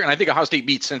next year, and I think Ohio State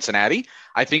beats Cincinnati.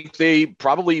 I think they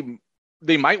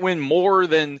might win more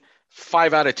than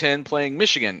 5 out of 10 playing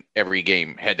Michigan every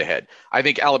game head-to-head. I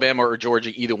think Alabama or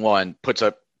Georgia, either one, puts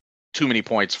up too many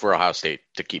points for Ohio State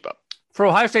to keep up. For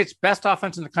Ohio State's best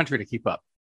offense in the country to keep up.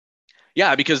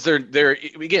 Yeah, because they're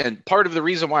again, part of the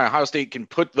reason why Ohio State can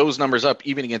put those numbers up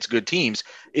even against good teams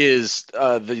is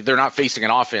they're not facing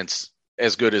an offense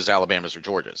as good as Alabama's or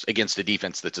Georgia's against a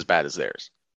defense that's as bad as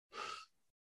theirs.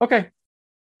 Okay.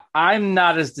 I'm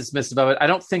not as dismissive of it. I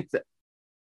don't think that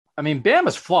 – I mean,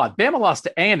 Bama's flawed. Bama lost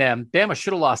to A&M. Bama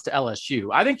should have lost to LSU.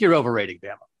 I think you're overrating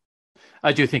Bama.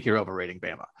 I do think you're overrating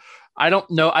Bama. I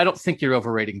don't think you're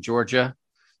overrating Georgia.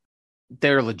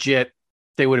 They're legit.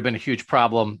 They would have been a huge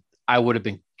problem. I would have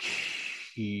been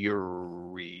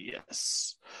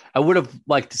curious. I would have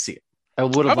liked to see it. I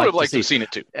would have liked to have seen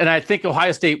it too. And I think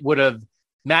Ohio State would have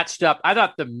matched up. I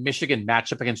thought the Michigan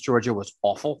matchup against Georgia was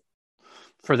awful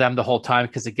for them the whole time.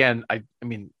 Because again, I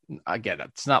mean,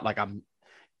 it's not like I'm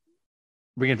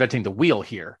reinventing the wheel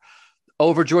here.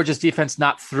 Over Georgia's defense,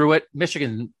 not through it.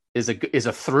 Michigan is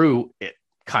a through it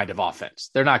kind of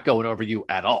offense. They're not going over you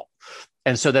at all.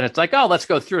 And so then it's like, oh, let's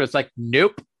go through it. It's like,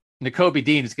 nope. Nakobe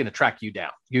Dean is going to track you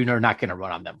down. You're not going to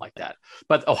run on them like that.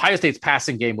 But Ohio State's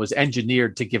passing game was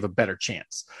engineered to give a better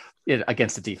chance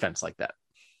against a defense like that.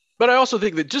 But I also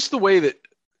think that just the way that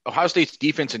Ohio State's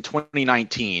defense in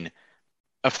 2019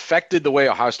 affected the way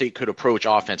Ohio State could approach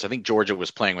offense, I think Georgia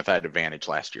was playing with that advantage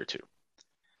last year too.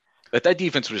 That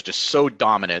defense was just so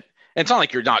dominant. And it's not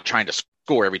like you're not trying to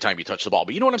score every time you touch the ball,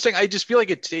 but you know what I'm saying? I just feel like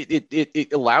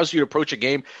it allows you to approach a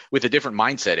game with a different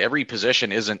mindset. Every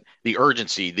possession isn't the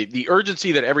urgency. The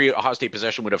urgency that every Ohio State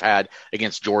possession would have had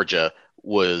against Georgia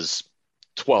was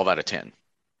 12 out of 10.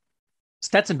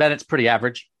 Stetson Bennett's pretty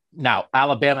average. Now,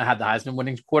 Alabama had the Heisman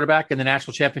winning quarterback in the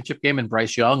national championship game in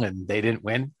Bryce Young, and they didn't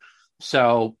win.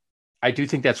 So I do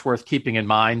think that's worth keeping in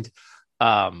mind.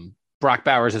 Brock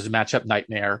Bowers is a matchup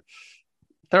nightmare.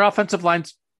 Their offensive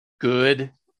line's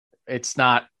good. It's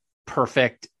not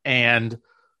perfect. And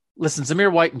listen,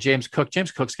 Zamir White and James Cook's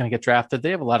going to get drafted.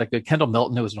 They have a lot of good. Kendall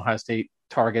Milton, who was an Ohio State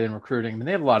target in recruiting. I mean,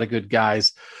 they have a lot of good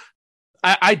guys.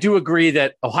 I do agree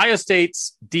that Ohio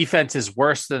State's defense is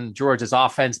worse than Georgia's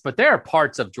offense, but there are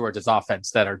parts of Georgia's offense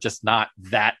that are just not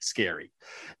that scary.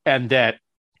 And that.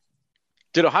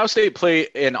 Did Ohio State play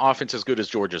an offense as good as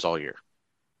Georgia's all year?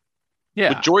 Yeah.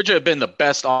 Would Georgia have been the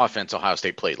best offense Ohio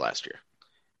State played last year?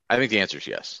 I think the answer is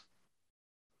yes.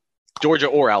 Georgia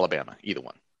or Alabama, either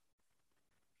one.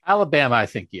 Alabama, I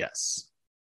think yes.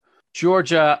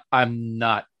 Georgia, I'm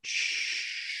not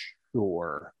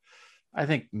sure. I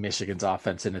think Michigan's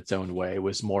offense in its own way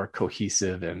was more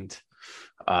cohesive, and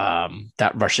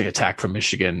that rushing attack from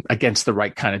Michigan against the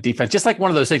right kind of defense, just like one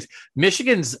of those things.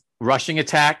 Michigan's rushing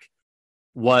attack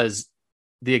was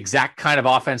the exact kind of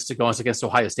offense to go against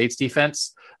Ohio State's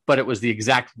defense, but it was the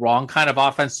exact wrong kind of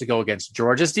offense to go against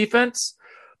Georgia's defense.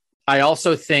 I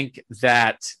also think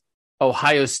that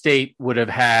Ohio State would have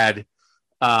had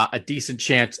a decent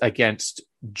chance against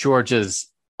Georgia's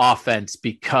offense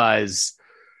because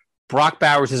Brock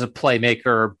Bowers is a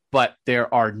playmaker, but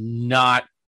there are not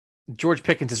 – George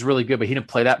Pickens is really good, but he didn't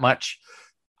play that much.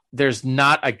 There's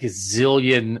not a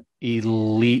gazillion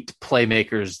elite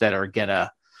playmakers that are going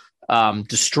to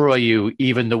destroy you,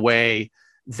 even the way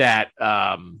that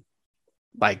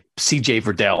like C.J.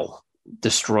 Verdell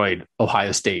destroyed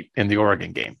Ohio State in the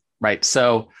Oregon game, right?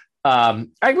 So we're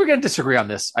going to disagree on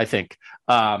this, I think.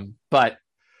 But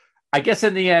I guess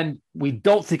in the end, we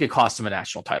don't think it cost them a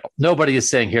national title. Nobody is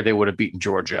saying here they would have beaten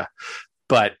Georgia,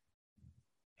 but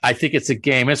I think it's a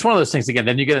game. It's one of those things, again,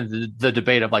 then you get into the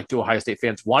debate of like, do Ohio State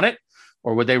fans want it?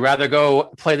 Or would they rather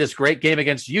go play this great game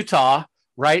against Utah,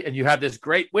 right? And you have this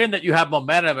great win that you have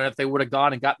momentum. And if they would have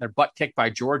gone and gotten their butt kicked by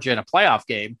Georgia in a playoff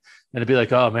game, then it'd be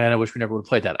like, oh man, I wish we never would have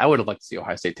played that. I would have liked to see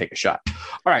Ohio State take a shot.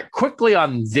 All right, quickly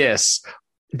on this.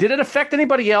 Did it affect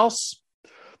anybody else?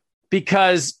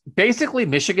 Because basically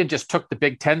Michigan just took the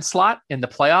Big Ten slot in the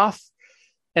playoff.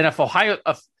 And if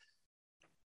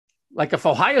Like if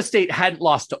Ohio State hadn't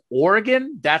lost to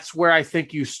Oregon, that's where I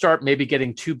think you start maybe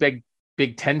getting two Big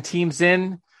Ten teams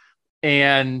in,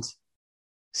 and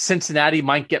Cincinnati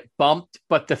might get bumped.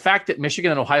 But the fact that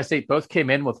Michigan and Ohio State both came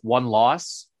in with one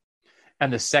loss,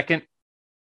 and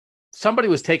somebody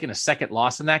was taking a second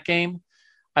loss in that game,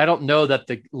 I don't know that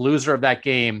the loser of that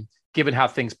game, given how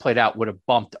things played out, would have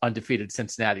bumped undefeated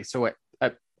Cincinnati. So it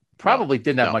probably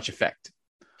didn't have much effect.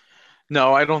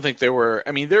 No, I don't think there were.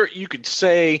 I mean, you could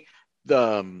say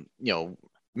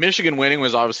Michigan winning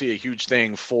was obviously a huge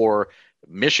thing for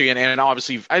Michigan. And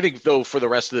obviously, I think, though, for the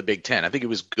rest of the Big Ten, I think it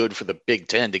was good for the Big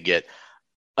Ten to get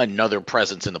another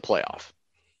presence in the playoff.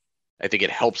 I think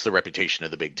it helps the reputation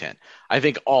of the Big Ten. I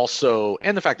think also,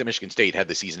 and the fact that Michigan State had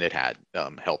the season it had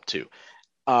helped too.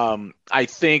 I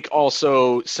think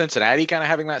also Cincinnati kind of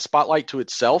having that spotlight to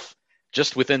itself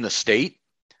just within the state,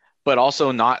 but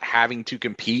also not having to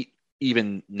compete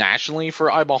even nationally for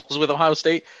eyeballs with Ohio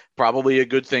State, probably a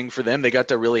good thing for them. They got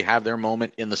to really have their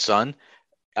moment in the sun.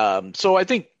 So I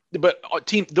think, but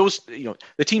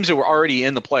the teams that were already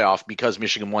in the playoff because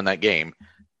Michigan won that game,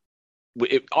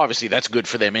 obviously that's good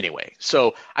for them anyway.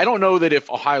 So I don't know that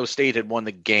if Ohio State had won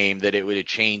the game that it would have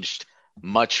changed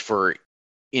much for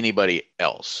anybody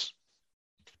else.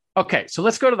 Okay, so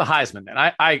let's go to the Heisman then.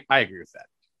 I agree with that.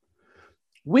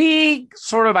 We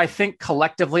sort of, I think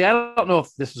collectively, I don't know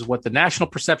if this is what the national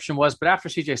perception was, but after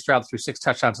CJ Stroud threw 6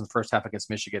 touchdowns in the first half against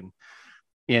Michigan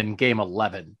in game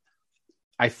 11,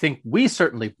 I think we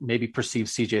certainly maybe perceived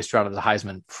CJ Stroud as the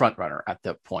Heisman frontrunner at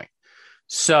that point.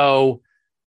 So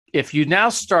if you now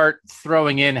start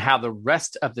throwing in how the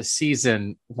rest of the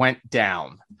season went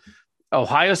down,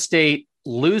 Ohio State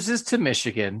loses to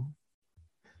Michigan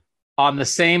on the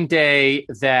same day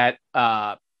that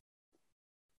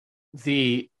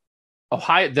the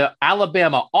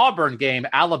Alabama-Auburn game,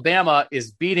 Alabama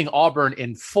is beating Auburn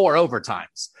in 4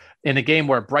 overtimes in a game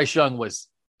where Bryce Young was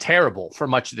terrible for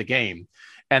much of the game.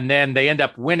 And then they end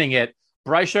up winning it.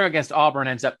 Bryce Young against Auburn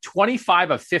ends up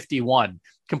 25 of 51,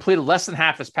 completed less than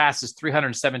half his passes,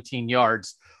 317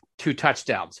 yards, 2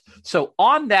 touchdowns. So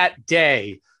on that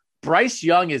day, Bryce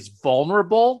Young is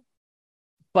vulnerable,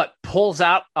 but pulls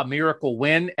out a miracle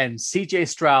win, and CJ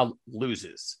Stroud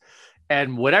loses.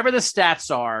 And whatever the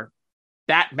stats are,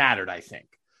 that mattered, I think.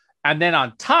 And then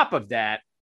on top of that,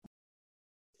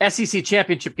 SEC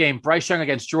championship game, Bryce Young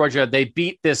against Georgia, they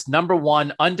beat this number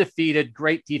 1 undefeated,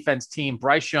 great defense team.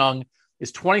 Bryce Young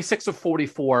is 26 of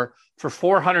 44 for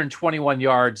 421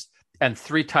 yards and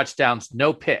 3 touchdowns,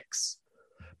 no picks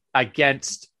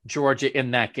against Georgia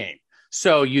in that game.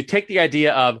 So you take the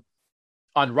idea of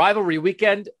on rivalry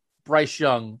weekend, Bryce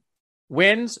Young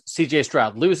wins, CJ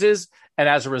Stroud loses. And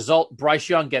as a result, Bryce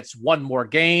Young gets one more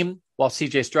game while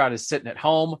CJ Stroud is sitting at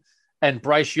home. And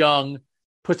Bryce Young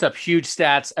puts up huge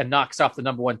stats and knocks off the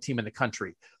number 1 team in the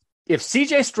country. If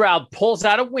CJ Stroud pulls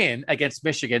out a win against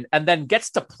Michigan and then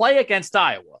gets to play against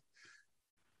Iowa,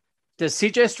 does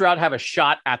CJ Stroud have a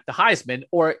shot at the Heisman,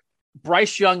 or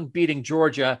Bryce Young beating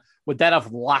Georgia, would that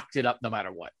have locked it up no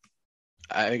matter what?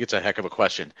 I think it's a heck of a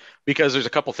question because there's a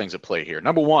couple things at play here.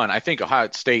 Number one, I think Ohio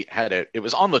State it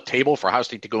was on the table for Ohio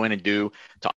State to go in and do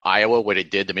to Iowa what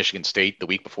it did to Michigan State the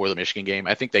week before the Michigan game.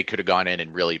 I think they could have gone in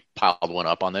and really piled one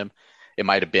up on them. It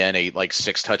might have been a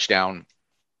 6 touchdown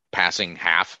passing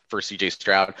half for CJ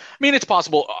Stroud. I mean, it's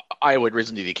possible Iowa had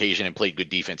risen to the occasion and played good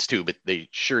defense too, but they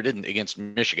sure didn't against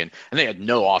Michigan, and they had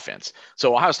no offense.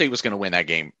 So Ohio State was going to win that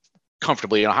game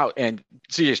comfortably, and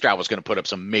CJ Stroud was going to put up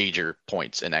some major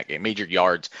points in that game, major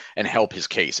yards, and help his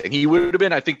case. And he would have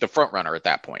been, I think, the front runner at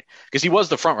that point because he was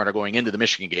the front runner going into the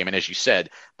Michigan game. And as you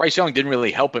said, Bryce Young didn't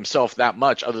really help himself that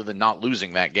much other than not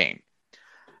losing that game.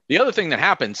 The other thing that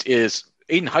happens is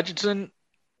Aiden Hutchinson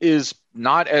is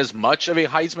not as much of a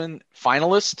Heisman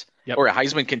finalist or a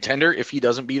Heisman contender if he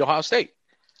doesn't beat Ohio State.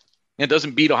 And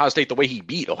doesn't beat Ohio State the way he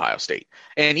beat Ohio State.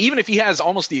 And even if he has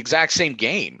almost the exact same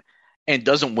game and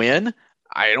doesn't win,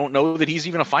 I don't know that he's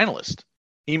even a finalist.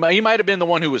 He might have been the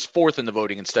one who was 4th in the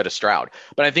voting instead of Stroud.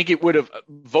 But I think it would have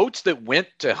votes that went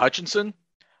to Hutchinson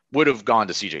would have gone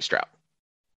to CJ Stroud.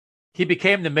 He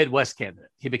became the Midwest candidate.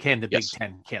 He became the Big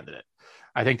Ten candidate.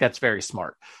 I think that's very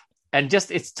smart. And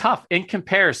just it's tough in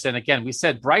comparison. Again, we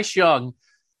said Bryce Young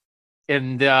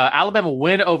in the Alabama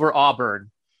win over Auburn,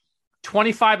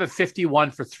 25 of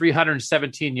 51 for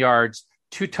 317 yards,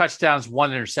 2 touchdowns,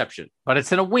 1 interception. But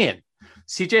it's in a win.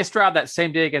 CJ Stroud that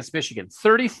same day against Michigan,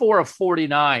 34 of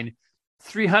 49,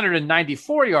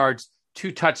 394 yards,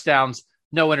 2 touchdowns,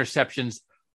 no interceptions,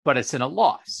 but it's in a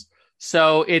loss.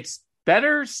 So it's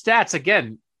better stats.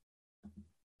 Again,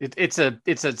 it's a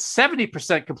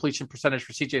 70% completion percentage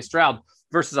for CJ Stroud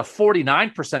versus a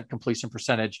 49% completion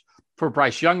percentage for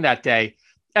Bryce Young that day.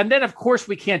 And then, of course,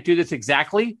 we can't do this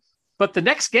exactly. But the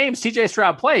next game CJ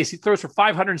Stroud plays, he throws for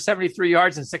 573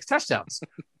 yards and 6 touchdowns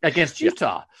against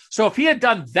Utah. So if he had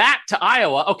done that to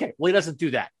Iowa, okay, well, he doesn't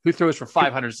do that. Who throws for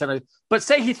 570? But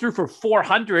say he threw for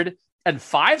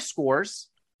 405 scores.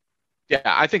 Yeah,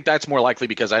 I think that's more likely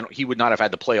because he would not have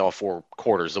had to play all 4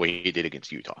 quarters the way he did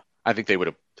against Utah. I think they would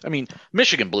have. I mean,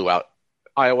 Michigan blew out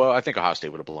Iowa. I think Ohio State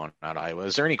would have blown out Iowa.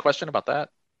 Is there any question about that?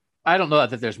 I don't know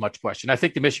that there's much question. I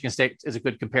think the Michigan State is a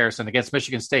good comparison. Against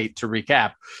Michigan State, to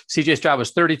recap, CJ Stroud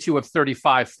was 32 of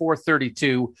 35,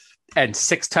 432, and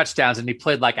 6 touchdowns, and he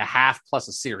played like a half plus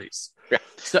a series. Yeah.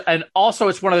 So, and also,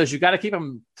 it's one of those, you got to keep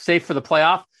him safe for the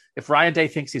playoff. If Ryan Day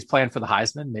thinks he's playing for the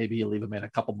Heisman, maybe you leave him in a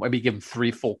couple, maybe give him 3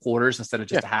 full quarters instead of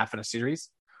just a half in a series.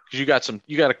 Because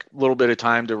you got a little bit of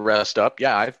time to rest up.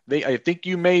 Yeah, I think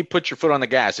you may put your foot on the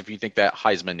gas if you think that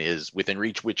Heisman is within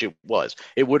reach, which it was.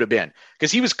 It would have been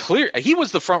because he was clear. He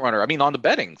was the front runner. I mean, on the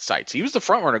betting sites, he was the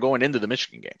front runner going into the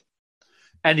Michigan game.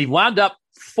 And he wound up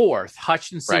 4th.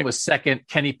 Hutchinson was 2nd.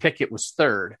 Kenny Pickett was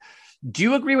 3rd. Do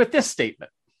you agree with this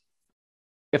statement?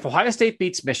 If Ohio State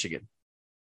beats Michigan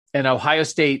and Ohio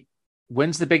State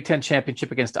wins the Big Ten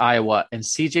championship against Iowa and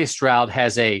CJ Stroud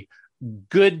has a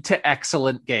good to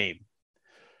excellent game,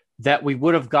 that we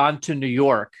would have gone to New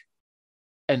York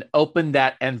and opened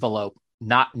that envelope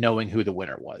not knowing who the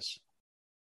winner was?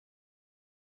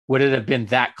 Would it have been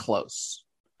that close?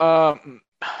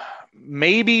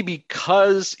 Maybe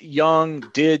because Young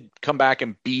did come back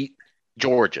and beat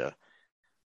Georgia.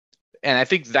 And I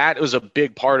think that was a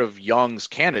big part of Young's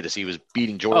candidacy, was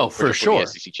beating Georgia. Oh, for sure.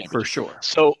 For sure.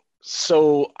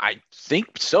 So I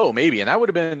think so, maybe. And that would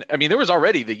have been, I mean, there was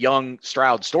already the Young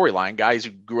Stroud storyline, guys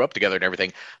who grew up together and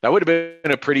everything. That would have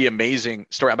been a pretty amazing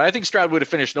story. But I think Stroud would have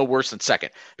finished no worse than 2nd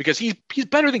because he's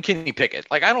better than Kenny Pickett.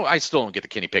 Like, I still don't get the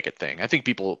Kenny Pickett thing. I think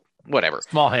people, whatever.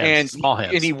 Small hands.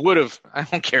 And he would have, I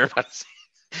don't care about it.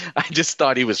 I just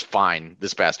thought he was fine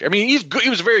this past year. I mean, he's good. He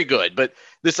was very good, but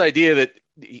this idea that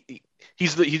he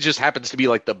just happens to be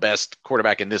like the best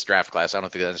quarterback in this draft class, I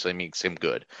don't think that necessarily makes him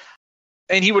good.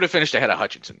 And he would have finished ahead of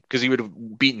Hutchinson because he would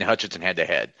have beaten Hutchinson head to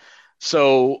head.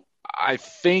 So I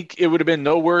think it would have been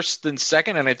no worse than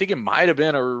 2nd, and I think it might have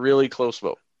been a really close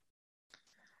vote.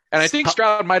 And I think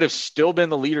Stroud might have still been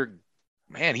the leader.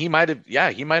 Man, he might have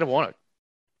won it.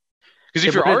 Because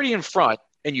if you're already in front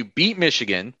and you beat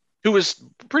Michigan, who was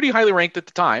pretty highly ranked at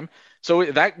the time, so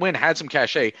that win had some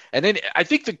cachet. And then I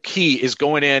think the key is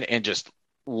going in and just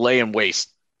laying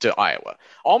waste to Iowa.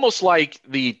 Almost like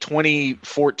the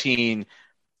 2014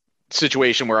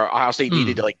 situation where Ohio State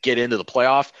needed to like get into the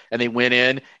playoff, and they went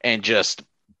in and just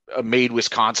made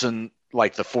Wisconsin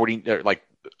like the 40, like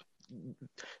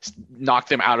knocked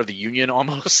them out of the union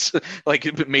almost. Like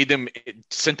it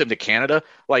sent them to Canada.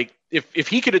 Like if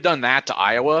he could have done that to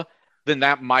Iowa, then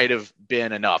that might have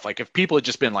been enough. Like if people had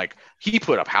just been like, he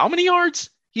put up how many yards?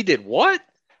 He did what?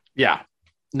 Yeah.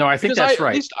 No, I think that's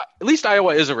right. At least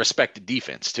Iowa is a respected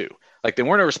defense too. Like they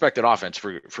weren't a respected offense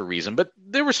for reason, but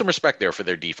there was some respect there for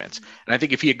their defense. And I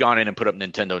think if he had gone in and put up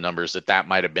Nintendo numbers, that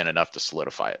might have been enough to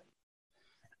solidify it.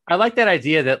 I like that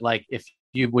idea that like if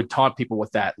you would taunt people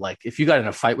with that, like if you got in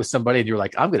a fight with somebody and you're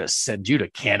like, I'm going to send you to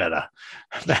Canada.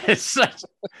 That's such,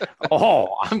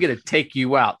 I'm going to take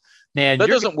you out. Man, that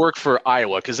doesn't work for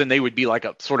Iowa because then they would be like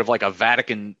a sort of like a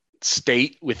Vatican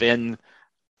state within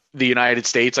the United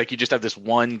States. Like you just have this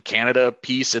one Canada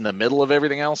piece in the middle of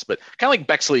everything else, but kind of like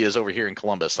Bexley is over here in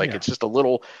Columbus. Like It's just a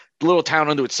little town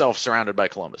unto itself surrounded by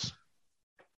Columbus.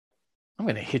 I'm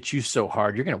going to hit you so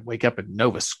hard. You're going to wake up in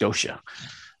Nova Scotia.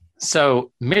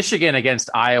 So Michigan against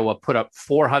Iowa put up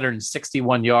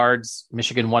 461 yards.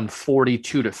 Michigan won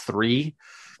 42-3.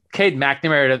 Cade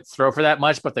McNamara didn't throw for that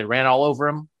much, but they ran all over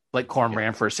him. Blake Corum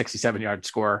ran for a 67-yard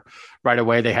score right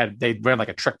away. They ran like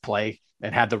a trick play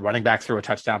and had the running back throw a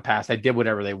touchdown pass. They did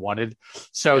whatever they wanted.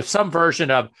 So some version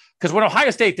of, because when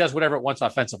Ohio State does whatever it wants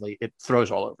offensively, it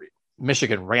throws all over you.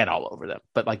 Michigan ran all over them,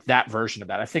 but like that version of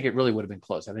that, I think it really would have been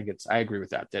close. I agree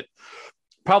with that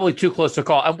probably too close to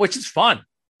call, which is fun.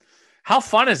 How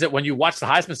fun is it when you watch the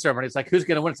Heisman ceremony? It's like, who's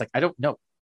going to win? It's like, I don't know.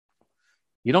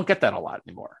 You don't get that a lot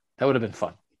anymore. That would have been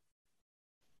fun.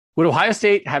 Would Ohio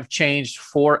State have changed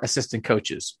 4 assistant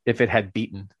coaches if it had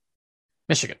beaten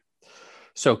Michigan?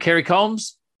 So Kerry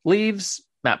Combs leaves,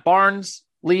 Matt Barnes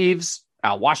leaves,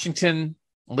 Al Washington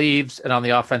leaves, and on the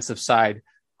offensive side,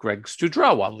 Greg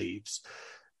Studrawa leaves.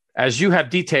 As you have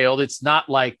detailed, it's not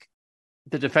like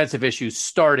the defensive issues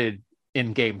started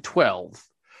in game 12.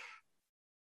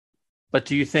 But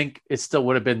do you think it still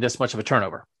would have been this much of a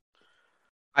turnover?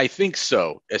 I think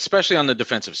so, especially on the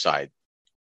defensive side.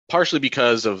 Partially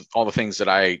because of all the things that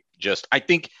I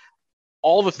think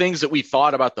all the things that we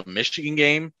thought about the Michigan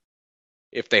game,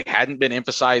 if they hadn't been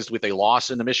emphasized with a loss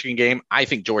in the Michigan game, I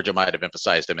think Georgia might have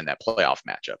emphasized them in that playoff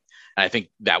matchup. And I think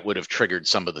that would have triggered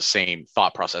some of the same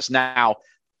thought process. Now,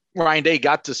 Ryan Day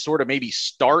got to sort of maybe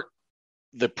start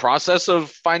the process of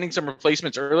finding some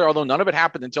replacements earlier, although none of it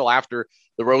happened until after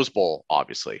the Rose Bowl,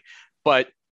 obviously. But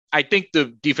I think the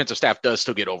defensive staff does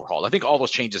still get overhauled. I think all those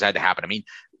changes had to happen. I mean,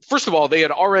 first of all, they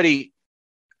had already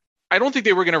 – I don't think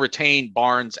they were going to retain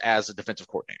Barnes as a defensive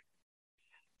coordinator.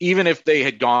 Even if they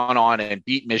had gone on and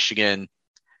beat Michigan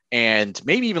and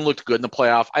maybe even looked good in the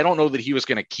playoff, I don't know that he was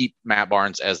going to keep Matt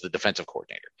Barnes as the defensive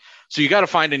coordinator. So you got to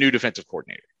find a new defensive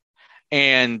coordinator.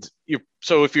 And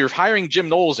so if you're hiring Jim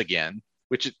Knowles again,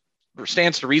 which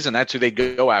stands to reason that's who they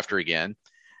go after again,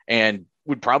 and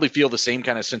would probably feel the same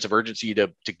kind of sense of urgency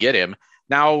to get him.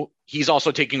 Now he's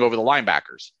also taking over the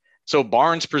linebackers. So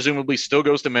Barnes presumably still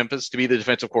goes to Memphis to be the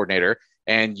defensive coordinator,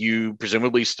 and you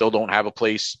presumably still don't have a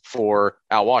place for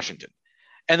Al Washington.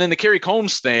 And then the Kerry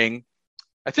Combs thing,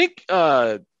 I think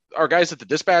our guys at the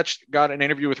Dispatch got an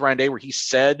interview with Ryan Day where he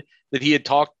said that he had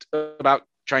talked about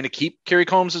trying to keep Kerry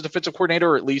Combs as defensive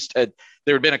coordinator, or at least there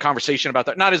had been a conversation about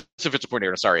that, not as defensive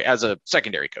coordinator, sorry, as a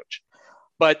secondary coach.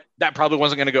 But that probably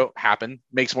wasn't going to happen.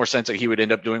 Makes more sense that he would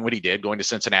end up doing what he did, going to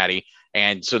Cincinnati.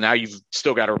 And so now you've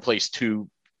still got to replace two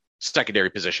secondary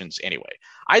positions anyway.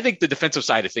 I think the defensive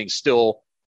side of things still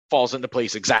falls into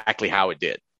place exactly how it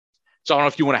did. So I don't know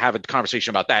if you want to have a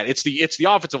conversation about that. It's the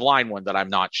offensive line one that I'm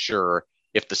not sure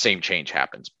if the same change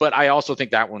happens. But I also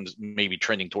think that one's maybe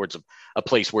trending towards a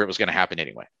place where it was going to happen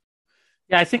anyway.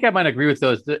 Yeah, I think I might agree with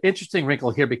those. The interesting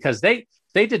wrinkle here, because they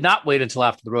did not wait until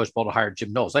after the Rose Bowl to hire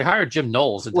Jim Knowles. They hired Jim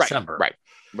Knowles in December.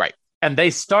 Right. And they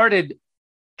started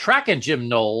tracking Jim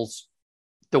Knowles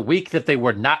the week that they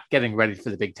were not getting ready for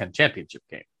the Big Ten championship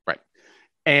game. Right.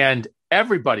 And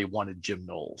everybody wanted Jim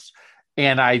Knowles.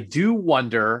 And I do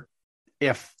wonder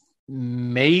if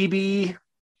maybe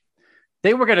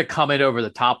they were going to come in over the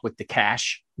top with the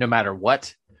cash no matter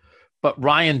what. But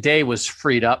Ryan Day was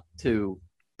freed up to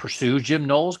pursue Jim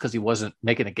Knowles because he wasn't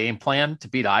making a game plan to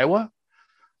beat Iowa.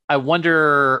 I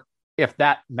wonder if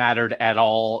that mattered at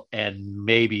all, and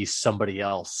maybe somebody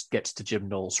else gets to Jim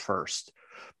Knowles first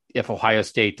if Ohio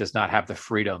State does not have the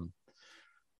freedom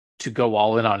to go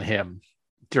all in on him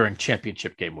during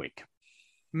championship game week.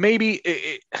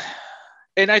 Maybe.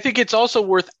 And I think it's also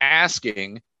worth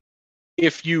asking,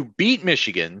 if you beat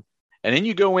Michigan and then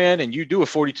you go in and you do a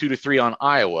 42-3 on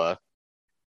Iowa,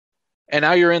 and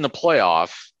now you're in the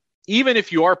playoff, even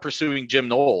if you are pursuing Jim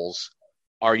Knowles,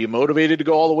 are you motivated to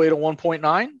go all the way to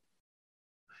 1.9?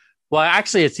 Well,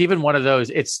 actually, it's even one of those.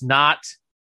 It's not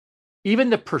even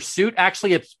the pursuit.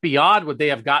 Actually, it's beyond what they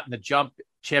have gotten the jump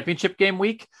championship game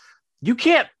week. You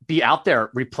can't be out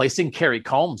there replacing Kerry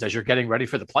Combs as you're getting ready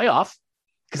for the playoff,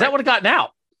 because that would have gotten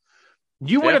out.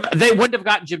 They wouldn't have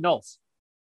gotten Jim Knowles.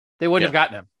 They wouldn't have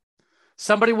gotten him.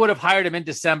 Somebody would have hired him in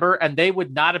December, and they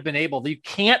would not have been able. You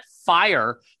can't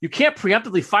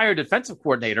preemptively fire a defensive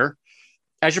coordinator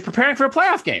as you're preparing for a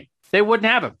playoff game. They wouldn't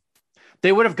have him.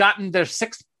 They would have gotten their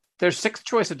sixth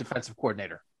choice of defensive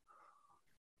coordinator.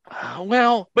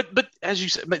 Well, but as you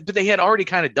said, but they had already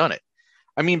kind of done it.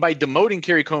 I mean, by demoting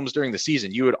Kerry Combs during the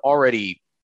season, you had already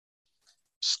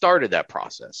started that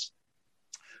process.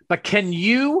 But can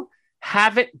you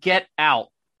have it get out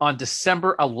on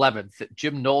December 11th that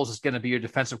Jim Knowles is going to be your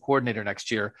defensive coordinator next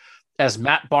year, as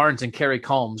Matt Barnes and Kerry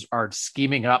Combs are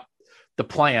scheming up the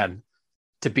plan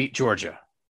to beat Georgia?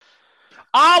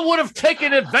 I would have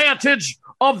taken advantage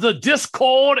of the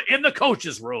discord in the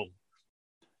coach's room.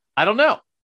 I don't know.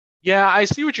 Yeah, I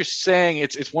see what you're saying.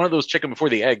 It's one of those chicken before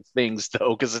the egg things,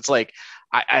 though, because it's like,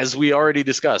 as we already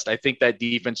discussed, I think that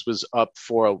defense was up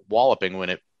for a walloping when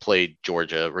it played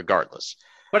Georgia, regardless.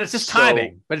 But it's just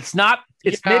timing. But it's not.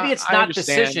 Maybe it's not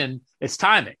decision. It's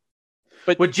timing.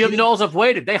 But would Jim Knowles have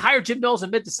waited? They hired Jim Knowles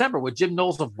in mid-December. Would Jim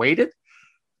Knowles have waited?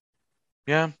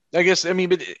 Yeah, I guess. I mean,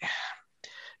 but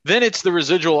then it's the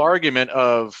residual argument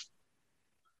of,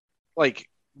 like,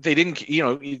 they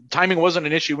didn't. Timing wasn't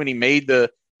an issue when he made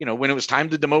when it was time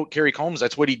to demote Kerry Combs.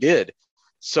 That's what he did.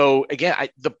 So again,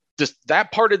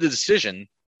 that part of the decision,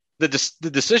 the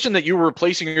decision that you were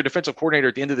replacing your defensive coordinator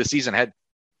at the end of the season had,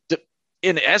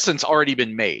 in essence, already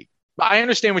been made. I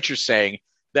understand what you're saying,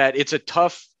 that it's a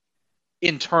tough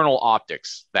internal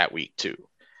optics that week too.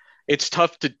 It's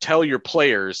tough to tell your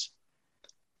players,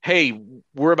 hey,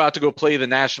 we're about to go play a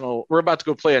national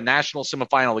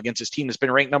semifinal against this team that's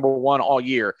been ranked number 1 all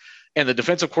year, and the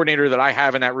defensive coordinator that I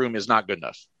have in that room is not good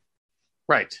enough.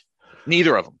 Right.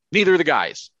 Neither of them. Neither of the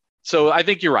guys. So I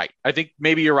think you're right. I think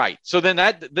maybe you're right. So then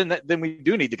we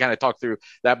do need to kind of talk through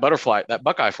that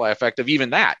Buckeye fly effect of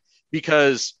even that,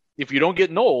 because if you don't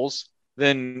get Knowles,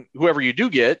 then whoever you do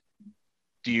get,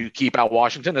 do you keep out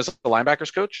Washington as the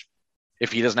linebackers coach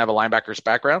if he doesn't have a linebackers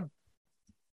background?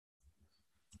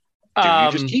 Do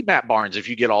you just keep Matt Barnes if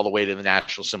you get all the way to the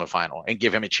national semifinal and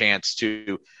give him a chance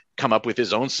to come up with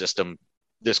his own system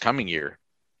this coming year?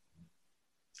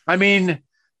 I mean,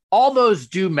 all those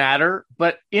do matter,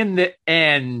 but in the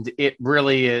end, it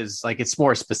really is like it's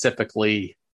more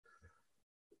specifically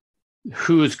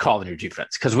who's calling your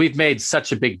defense, because we've made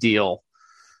such a big deal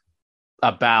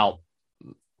about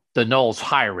the Knowles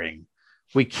hiring.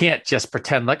 We can't just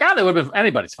pretend like, they would have been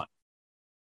anybody's fine,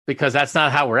 because that's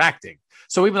not how we're acting.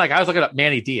 So even like I was looking up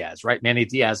Manny Diaz, right? Manny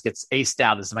Diaz gets aced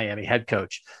out as the Miami head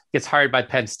coach, gets hired by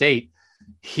Penn State.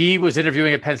 He was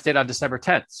interviewing at Penn State on December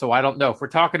 10th. So I don't know if we're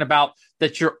talking about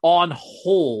that you're on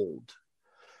hold.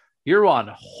 You're on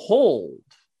hold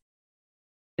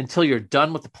until you're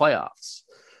done with the playoffs.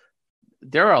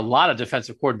 There are a lot of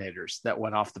defensive coordinators that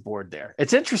went off the board there.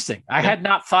 It's interesting. I had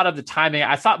not thought of the timing.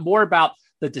 I thought more about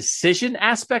the decision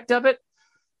aspect of it.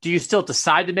 Do you still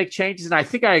decide to make changes? And I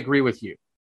think I agree with you.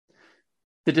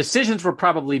 The decisions were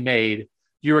probably made.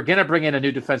 You were going to bring in a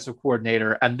new defensive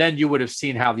coordinator, and then you would have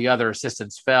seen how the other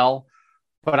assistants fell.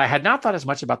 But I had not thought as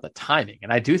much about the timing.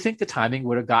 And I do think the timing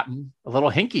would have gotten a little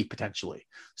hinky potentially.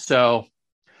 So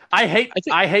I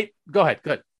hate, go ahead.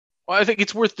 Good. Well, I think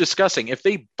it's worth discussing. If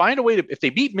they find a way to, if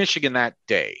they beat Michigan that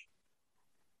day,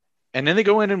 and then they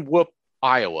go in and whoop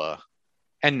Iowa,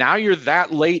 and now you're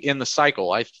that late in the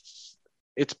cycle,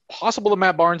 it's possible that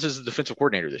Matt Barnes is the defensive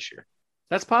coordinator this year.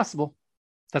 That's possible.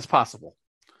 That's possible.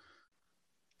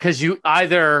 Because you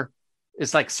either,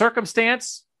 it's like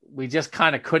circumstance, we just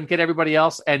kind of couldn't get everybody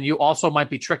else, and you also might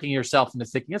be tricking yourself into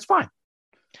thinking it's fine.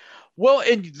 Well,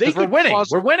 and we're winning.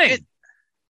 We're winning.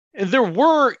 And there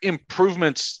were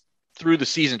improvements through the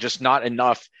season, just not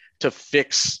enough to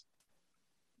fix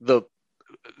the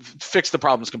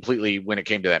problems completely when it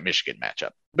came to that Michigan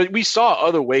matchup. But we saw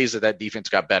other ways that defense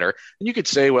got better. And you could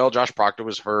say, well, Josh Proctor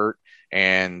was hurt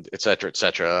and et cetera, et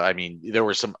cetera. I mean, there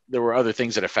were other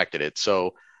things that affected it.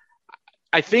 So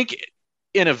I think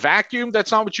in a vacuum,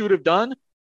 that's not what you would have done.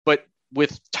 But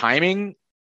with timing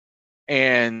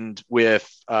and with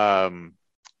just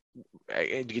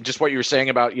what you were saying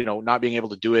about, not being able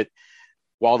to do it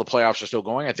while the playoffs are still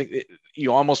going, I think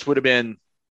you almost would have been,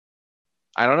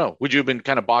 I don't know. Would you have been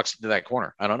kind of boxed into that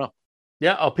corner? I don't know.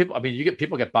 Yeah. Oh, people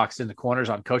get boxed into corners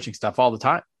on coaching stuff all the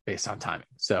time based on timing.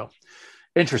 So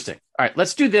interesting. All right,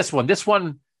 let's do this one. This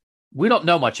one, we don't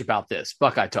know much about this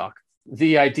Buckeye talk.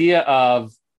 The idea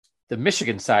of the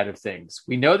Michigan side of things.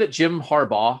 We know that Jim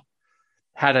Harbaugh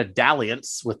had a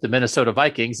dalliance with the Minnesota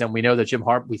Vikings. And we know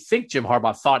that we think Jim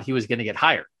Harbaugh thought he was going to get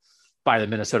hired by the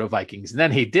Minnesota Vikings. And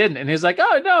then he didn't. And he's like,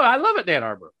 oh no, I love it, Dan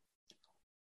Arbor.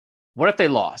 What if they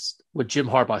lost? Would Jim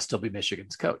Harbaugh still be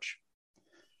Michigan's coach?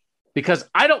 Because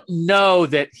I don't know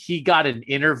that he got an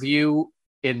interview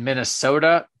in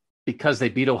Minnesota because they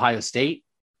beat Ohio State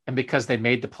and because they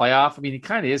made the playoff. I mean, he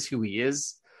kind of is who he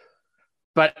is.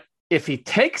 But if he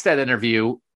takes that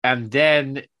interview and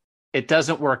then it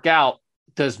doesn't work out,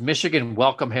 does Michigan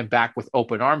welcome him back with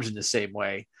open arms in the same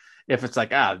way? If it's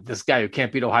like, this guy who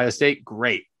can't beat Ohio State,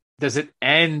 great. Does it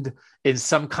end in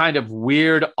some kind of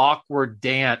weird, awkward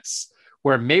dance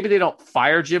where maybe they don't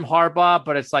fire Jim Harbaugh,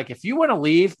 but it's like, if you want to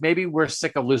leave, maybe we're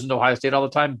sick of losing to Ohio State all the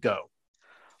time, go.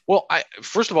 Well,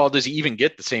 first of all, does he even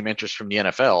get the same interest from the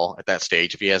NFL at that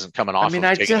stage if he hasn't come off of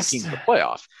taking a team to the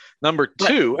playoff? Number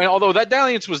two, and although that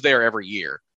dalliance was there every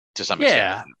year to some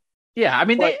extent. Yeah. I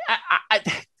mean,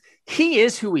 he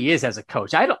is who he is as a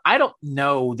coach. I don't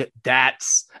know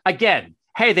that's, again,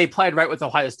 hey, they played right with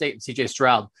Ohio State and CJ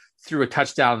Stroud threw a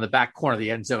touchdown in the back corner of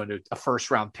the end zone to a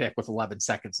first-round pick with 11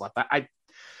 seconds left.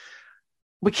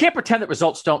 We can't pretend that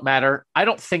results don't matter. I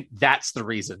don't think that's the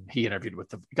reason he interviewed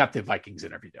got the Vikings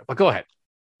interview there. But go ahead.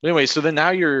 Anyway, so then now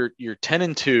you're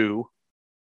 10-2.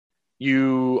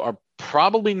 You are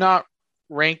probably not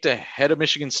ranked ahead of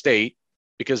Michigan State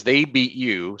because they beat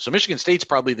you. So Michigan State's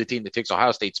probably the team that takes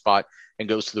Ohio State's spot and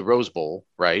goes to the Rose Bowl,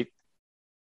 right?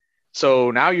 So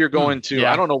now you're going to,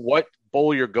 I don't know what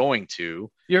bowl you're going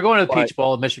to. You're going to the Peach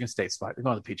Bowl, Michigan State spot. You're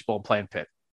going to the Peach Bowl and playing Pitt.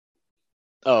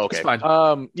 Oh, okay. It's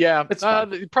fine. It's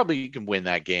fine. Probably you can win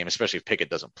that game, especially if Pickett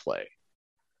doesn't play.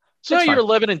 So now you're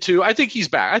 11-2. I think he's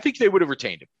back. I think they would have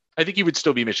retained him. I think he would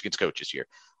still be Michigan's coach this year.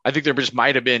 I think there just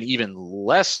might have been even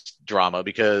less drama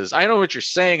because I know what you're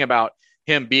saying about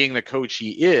him being the coach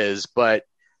he is, but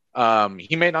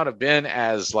he may not have been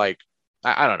as I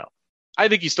don't know. I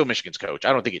think he's still Michigan's coach.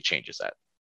 I don't think it changes that.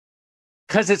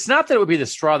 Because it's not that it would be the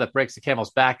straw that breaks the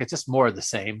camel's back. It's just more of the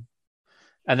same.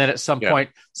 And then at some point,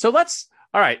 so let's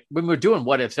All right, when we're doing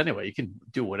what ifs anyway, you can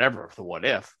do whatever for the what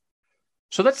if.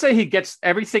 So let's say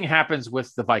everything happens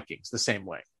with the Vikings the same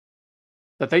way,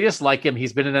 that they just like him.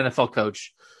 He's been an NFL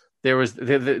coach. There was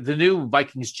the new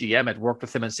Vikings GM had worked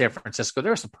with him in San Francisco.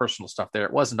 There was some personal stuff there.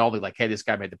 It wasn't only like, hey, this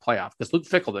guy made the playoff, because Luke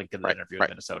Fickell didn't get an interview in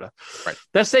Minnesota. Right.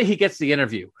 Let's say he gets the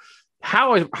interview.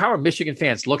 How are Michigan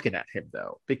fans looking at him,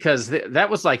 though? Because that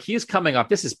was like, he's coming up.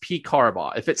 This is peak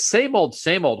Harbaugh. If it's same old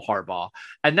Harbaugh,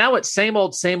 and now it's same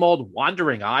old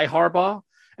wandering eye Harbaugh.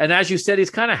 And as you said,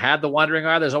 he's kind of had the wandering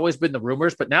eye. There's always been the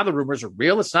rumors, but now the rumors are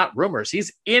real. It's not rumors.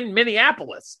 He's in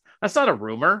Minneapolis. That's not a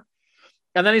rumor.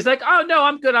 And then he's like, oh, no,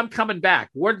 I'm good. I'm coming back.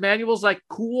 Ward Manuel's like,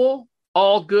 cool,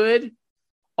 all good,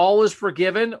 all is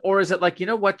forgiven. Or is it like, you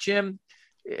know what, Jim,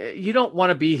 you don't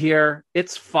want to be here.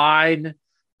 It's fine,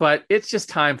 but it's just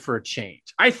time for a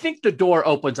change. I think the door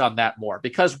opens on that more,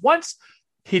 because once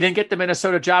he didn't get the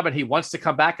Minnesota job and he wants to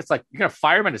come back, it's like, you're going to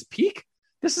fire him at his peak?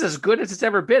 This is as good as it's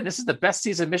ever been. This is the best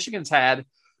season Michigan's had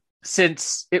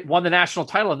since it won the national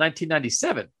title in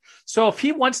 1997. So if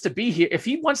he wants to be here, if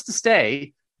he wants to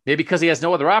stay, maybe because he has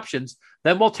no other options,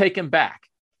 then we'll take him back.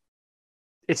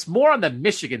 It's more on the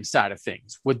Michigan side of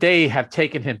things. Would they have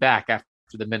taken him back after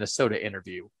the Minnesota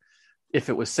interview if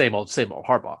it was same old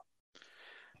Harbaugh?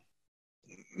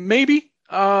 Maybe.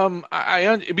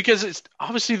 Because it's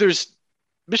obviously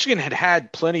Michigan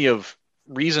had plenty of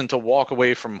reason to walk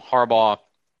away from Harbaugh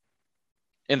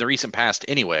in the recent past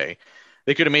anyway.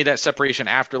 They could have made that separation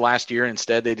after last year.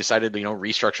 Instead, they decided to,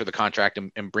 restructure the contract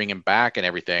and bring him back and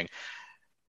everything.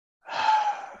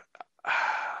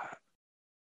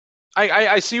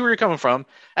 I see where you're coming from.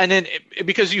 And then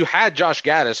because you had Josh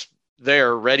Gaddis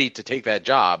there ready to take that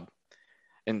job,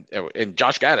 and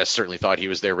Josh Gaddis certainly thought he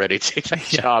was there ready to take that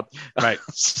job. Right.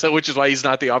 So, which is why he's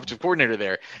not the offensive coordinator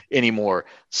there anymore.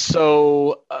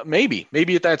 So maybe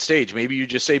at that stage, maybe you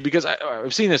just say, because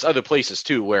I've seen this other places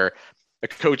too, where a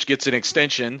coach gets an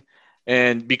extension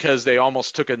and because they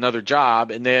almost took another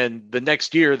job, and then the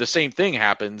next year, the same thing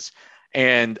happens.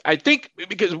 And I think,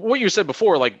 because what you said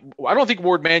before, like, I don't think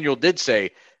Ward Manuel did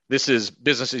say this is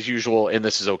business as usual and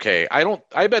this is okay.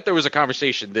 I bet there was a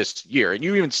conversation this year, and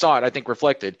you even saw it, I think,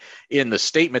 reflected in the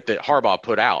statement that Harbaugh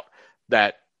put out,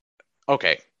 that,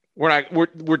 okay,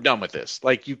 we're done with this.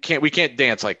 Like, we can't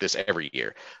dance like this every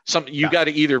year. You got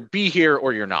to either be here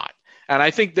or you're not. And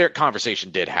I think their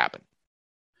conversation did happen.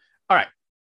 All right.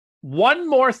 One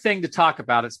more thing to talk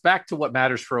about. It's back to what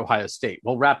matters for Ohio State.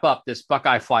 We'll wrap up this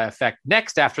Buckeye Fly effect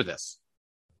next after this.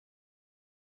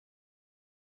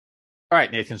 All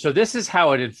right, Nathan. So this is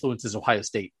how it influences Ohio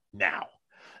State now.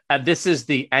 And this is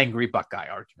the angry Buckeye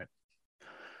argument.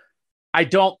 I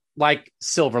don't like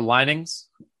silver linings.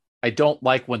 I don't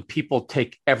like when people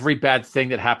take every bad thing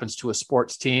that happens to a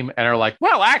sports team and are like,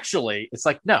 well, actually, it's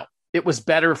like, no, it was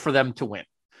better for them to win.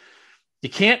 You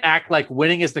can't act like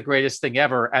winning is the greatest thing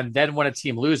ever, and then when a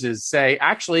team loses, say,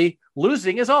 actually,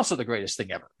 losing is also the greatest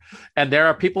thing ever. And there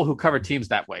are people who cover teams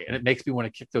that way, and it makes me want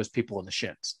to kick those people in the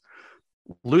shins.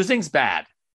 Losing's bad.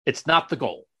 It's not the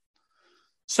goal.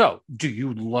 So, do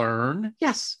you learn?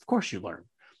 Yes, of course you learn.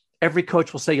 Every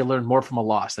coach will say you learn more from a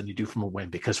loss than you do from a win,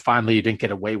 because finally you didn't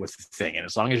get away with the thing. And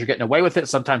as long as you're getting away with it,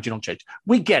 sometimes you don't change.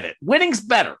 We get it. Winning's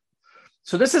better.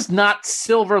 So this is not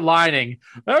silver lining.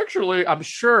 Actually, I'm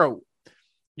sure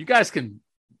you guys can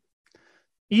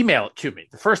email it to me.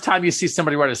 The first time you see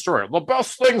somebody write a story, the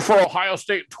best thing for Ohio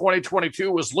State in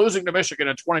 2022 was losing to Michigan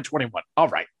in 2021. All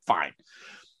right, fine.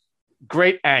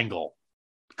 Great angle,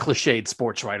 cliched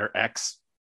sports writer X.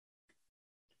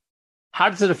 How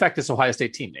does it affect this Ohio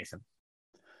State team, Nathan?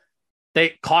 They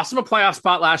cost them a playoff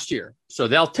spot last year, so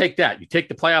they'll take that. You take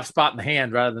the playoff spot in the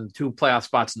hand rather than the 2 playoff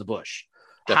spots in the bush.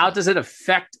 Definitely. How does it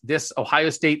affect this Ohio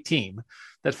State team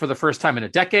that for the first time in a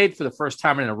decade, for the first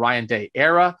time in a Ryan Day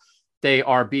era, they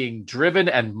are being driven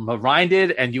and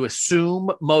reminded, and you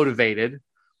assume motivated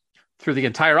through the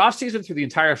entire offseason, through the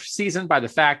entire season, by the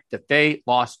fact that they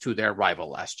lost to their rival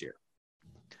last year?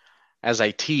 As I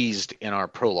teased in our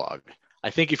prologue, I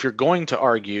think if you're going to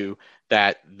argue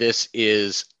that this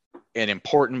is an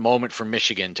important moment for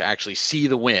Michigan to actually see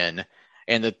the win,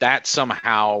 and that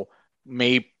somehow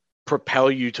may propel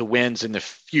you to wins in the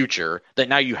future, that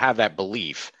now you have that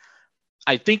belief,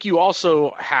 I think you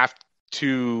also have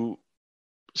to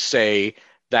say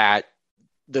that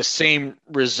the same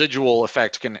residual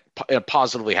effect can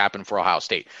positively happen for Ohio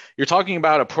State. You're talking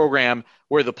about a program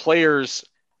where the players,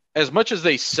 as much as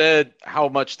they said how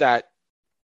much that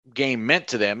game meant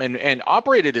to them and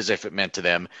operated as if it meant to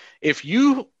them, if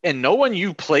you and no one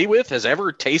you play with has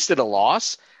ever tasted a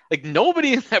loss, like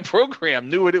nobody in that program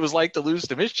knew what it was like to lose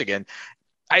to Michigan.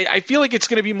 I feel like it's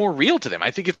going to be more real to them. I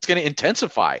think it's going to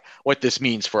intensify what this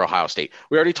means for Ohio State.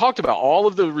 We already talked about all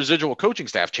of the residual coaching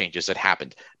staff changes that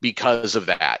happened because of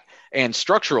that, and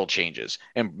structural changes,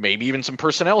 and maybe even some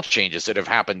personnel changes that have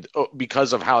happened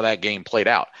because of how that game played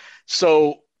out.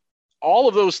 So all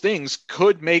of those things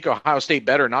could make Ohio State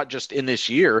better, not just in this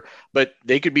year, but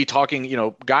they could be talking,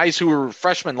 guys who were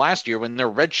freshmen last year when they're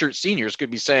redshirt seniors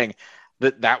could be saying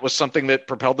that was something that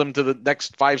propelled them to the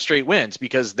next 5 straight wins,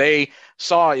 because they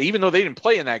saw, even though they didn't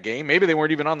play in that game, maybe they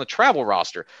weren't even on the travel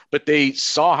roster, but they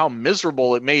saw how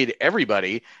miserable it made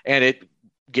everybody, and it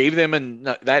gave them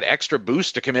that extra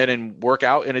boost to come in and work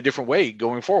out in a different way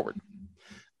going forward.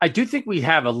 I do think we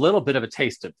have a little bit of a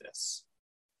taste of this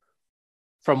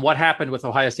from what happened with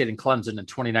Ohio State and Clemson in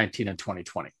 2019 and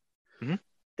 2020. Mm-hmm.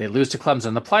 They lose to Clemson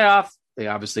in the playoff. They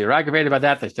obviously are aggravated by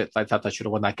that. I thought they should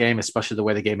have won that game, especially the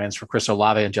way the game ends for Chris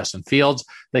Olave and Justin Fields.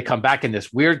 They come back in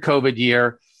this weird COVID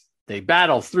year. They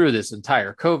battle through this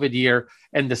entire COVID year.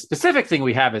 And the specific thing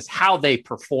we have is how they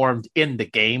performed in the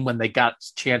game when they got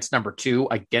chance number 2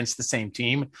 against the same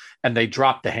team and they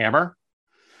dropped the hammer.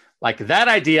 Like that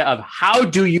idea of how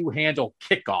do you handle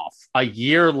kickoff a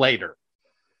year later?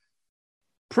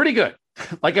 Pretty good.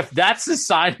 Like if that's the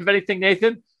sign of anything,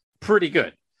 Nathan, pretty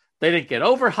good. They didn't get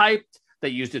overhyped. They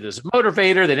used it as a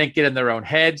motivator. They didn't get in their own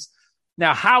heads.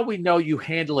 Now, how we know you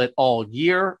handle it all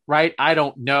year, right? I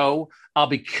don't know. I'll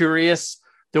be curious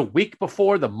the week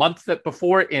before, the month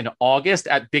before in August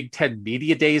at Big Ten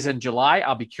Media Days in July.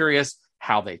 I'll be curious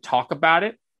how they talk about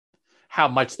it, how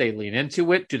much they lean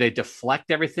into it. Do they deflect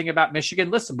everything about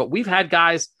Michigan? Listen, but we've had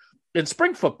guys in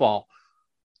spring football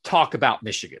talk about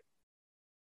Michigan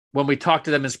when we talked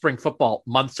to them in spring football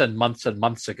months and months and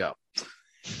months ago.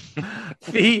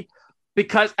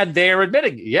 And they're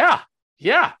admitting, yeah,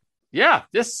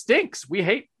 this stinks. We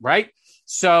hate, right?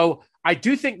 So I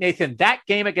do think, Nathan, that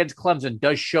game against Clemson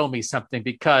does show me something,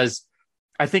 because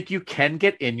I think you can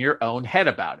get in your own head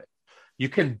about it. You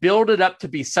can build it up to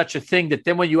be such a thing that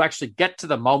then when you actually get to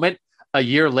the moment a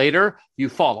year later, you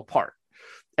fall apart.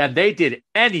 And they did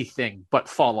anything but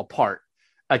fall apart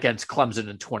against Clemson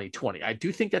in 2020. I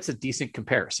do think that's a decent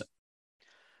comparison.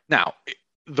 Now,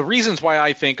 the reasons why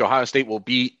I think Ohio State will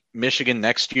beat Michigan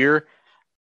next year,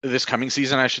 this coming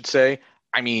season, I should say,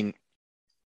 I mean,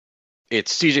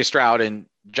 it's CJ Stroud and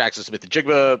Jackson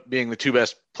Smith-Njigba being the 2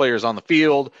 best players on the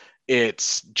field.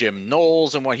 It's Jim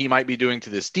Knowles and what he might be doing to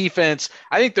this defense.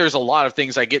 I think there's a lot of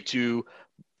things I get to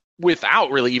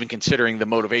without really even considering the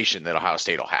motivation that Ohio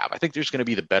State will have. I think there's going to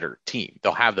be the better team.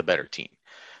 They'll have the better team.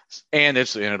 And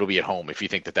it'll be at home if you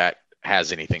think that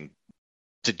has anything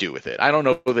to do with it. I don't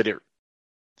know that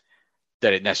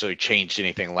it necessarily changed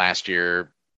anything last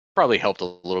year. Probably helped a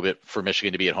little bit for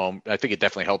Michigan to be at home. I think it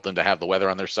definitely helped them to have the weather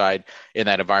on their side in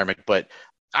that environment. But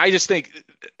I just think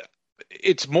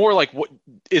it's more like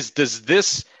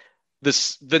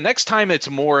the next time it's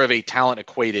more of a talent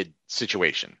equated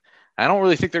situation. I don't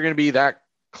really think they're going to be that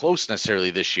close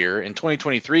necessarily this year. In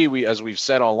 2023, as we've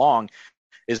said all along,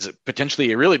 is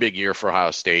potentially a really big year for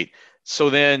Ohio State. So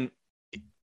then,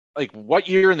 like, what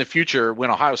year in the future when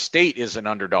Ohio State is an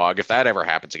underdog, if that ever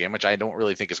happens again, which I don't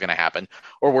really think is going to happen,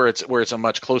 or where it's a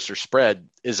much closer spread,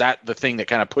 is that the thing that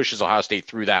kind of pushes Ohio State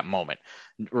through that moment,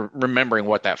 remembering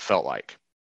what that felt like?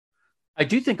 I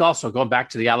do think also, going back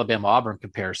to the Alabama-Auburn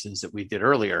comparisons that we did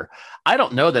earlier, I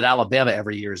don't know that Alabama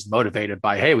every year is motivated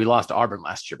by, hey, we lost to Auburn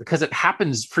last year, because it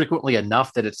happens frequently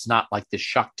enough that it's not like this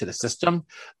shock to the system.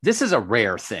 This is a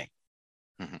rare thing.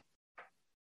 Mm-hmm.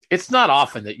 It's not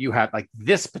often that you have like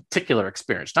this particular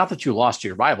experience. Not that you lost to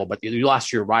your rival, but you lost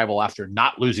to your rival after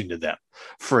not losing to them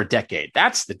for a decade.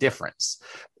 That's the difference.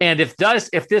 And if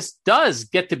this does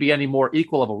get to be any more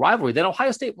equal of a rivalry, then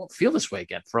Ohio State won't feel this way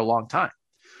again for a long time,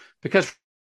 because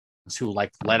who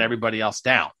like let everybody else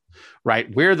down, right?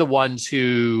 We're the ones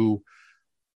who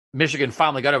Michigan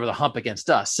finally got over the hump against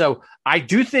us. So I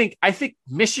think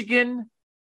Michigan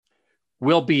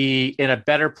will be in a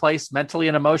better place mentally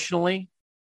and emotionally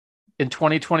in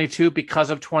 2022 because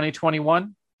of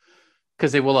 2021,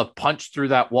 because they will have punched through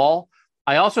that wall.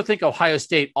 I also think Ohio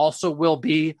State also will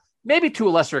be, maybe to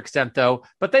a lesser extent though,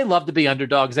 but they love to be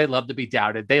underdogs. They love to be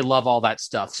doubted. They love all that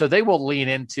stuff. So they will lean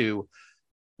into,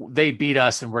 they beat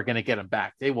us and we're going to get them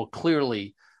back. They will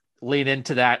clearly lean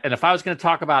into that. And if I was going to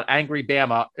talk about angry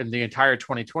Bama in the entire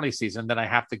 2020 season, then I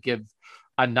have to give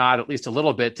a nod at least a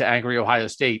little bit to angry Ohio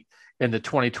State in the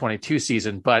 2022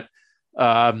 season. But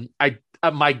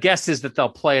my guess is that they'll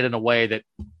play it in a way that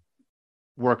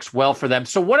works well for them.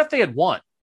 So what if they had won?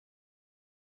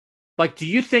 Like, do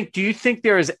you think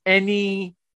there is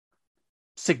any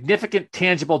significant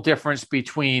tangible difference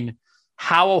between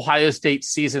how Ohio State's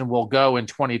season will go in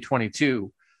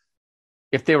 2022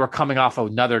 if they were coming off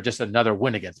another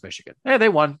win against Michigan. Hey, they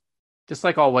won. Just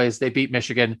like always, they beat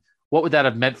Michigan. What would that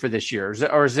have meant for this year?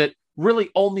 Or is it really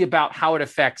only about how it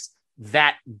affects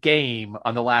that game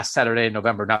on the last Saturday in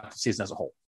November, not the season as a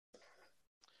whole?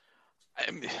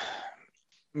 I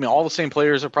mean, all the same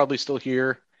players are probably still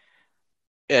here.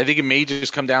 I think it may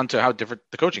just come down to how different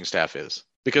the coaching staff is,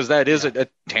 because that is a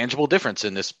tangible difference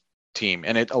in this team.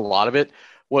 And a lot of it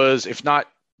was, if not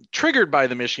triggered by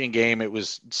the Michigan game, it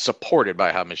was supported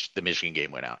by how the Michigan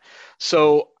game went out.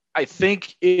 So I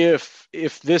think if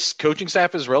this coaching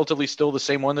staff is relatively still the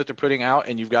same one that they're putting out,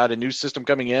 and you've got a new system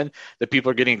coming in that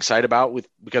people are getting excited about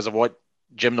because of what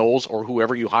Jim Knowles or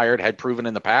whoever you hired had proven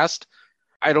in the past,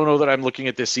 I don't know that I'm looking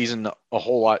at this season a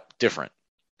whole lot different.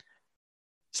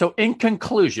 So in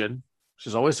conclusion, which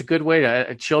is always a good way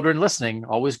to children listening,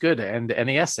 always good to end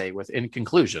any essay with in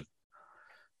conclusion.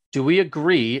 Do we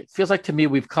agree? It feels like to me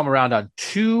we've come around on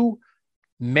two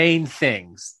main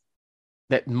things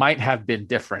that might have been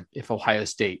different if Ohio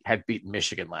State had beaten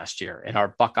Michigan last year in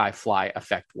our Buckeye Fly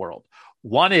effect world.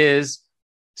 One is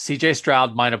CJ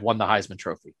Stroud might have won the Heisman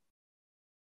Trophy.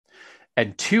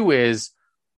 And two is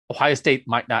Ohio State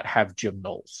might not have Jim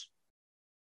Knowles.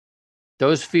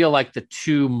 Those feel like the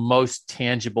two most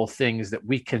tangible things that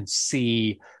we can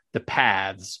see the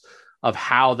paths of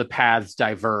how the paths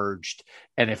diverged.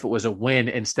 And if it was a win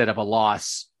instead of a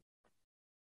loss,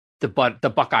 the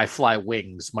Buckeye Fly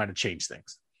wings might have changed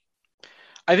things.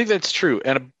 I think that's true.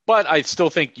 But I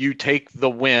still think you take the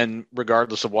win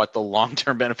regardless of what the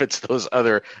long-term benefits of those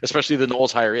other, especially the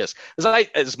Knowles hire is.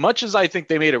 As much as I think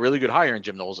they made a really good hire in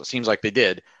Jim Knowles, it seems like they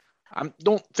did. I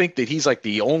don't think that he's like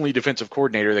the only defensive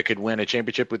coordinator that could win a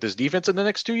championship with his defense in the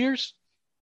next 2 years,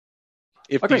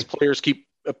 if these players keep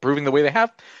improving the way they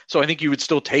have. So I think you would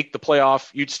still take the playoff.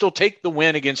 You'd still take the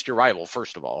win against your rival,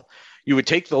 first of all. You would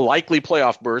take the likely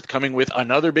playoff berth coming with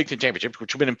another Big Ten championship,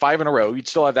 which would have been in 5 in a row. You'd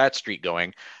still have that streak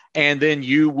going. And then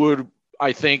you would,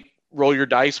 I think, roll your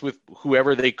dice with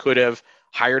whoever they could have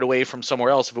hired away from somewhere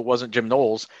else if it wasn't Jim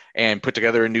Knowles, and put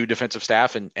together a new defensive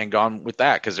staff and gone with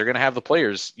that, because they're going to have the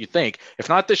players, you think. If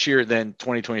not this year, then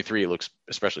 2023 looks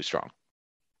especially strong.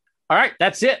 All right,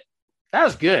 that's it. That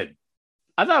was good.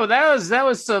 I thought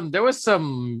there was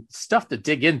some stuff to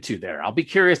dig into there. I'll be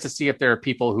curious to see if there are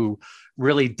people who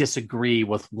really disagree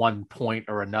with one point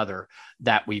or another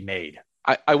that we made.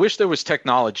 I wish there was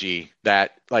technology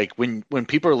that, like, when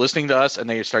people are listening to us and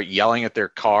they start yelling at their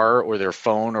car or their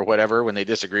phone or whatever when they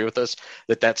disagree with us,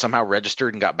 that somehow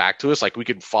registered and got back to us. Like, we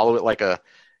could follow it like a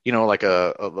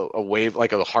wave,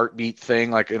 like a heartbeat thing,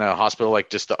 like in a hospital,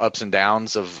 like just the ups and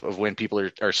downs of when people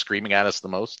are screaming at us the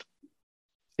most.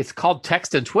 It's called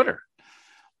text and Twitter.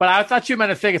 But I thought you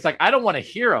meant a thing. It's like, I don't want to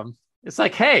hear them. It's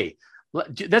like, hey,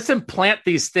 let's implant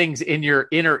these things in your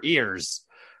inner ears,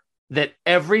 that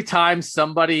every time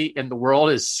somebody in the world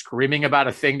is screaming about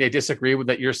a thing they disagree with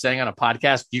that you're saying on a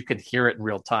podcast, you can hear it in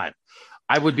real time.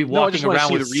 I would be walking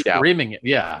around with screaming it.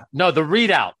 Yeah. No, the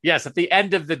readout. Yes. At the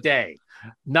end of the day,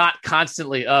 not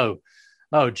constantly. Oh,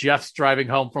 Jeff's driving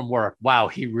home from work. Wow.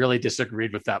 He really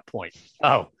disagreed with that point.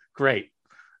 Oh, great.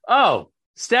 Oh,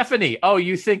 Stephanie. Oh,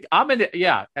 you think I'm in it?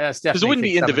 Yeah. Stephanie. Because it wouldn't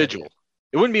be individual.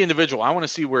 It wouldn't be individual. I want to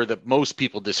see where the most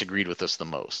people disagreed with us the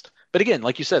most. But again,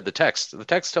 like you said, the text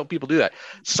help people do that.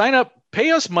 Sign up,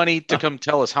 pay us money to come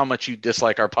tell us how much you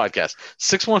dislike our podcast.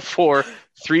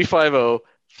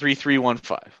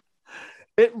 614-350-3315.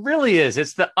 It really is.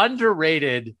 It's the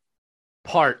underrated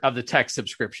part of the text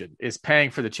subscription, is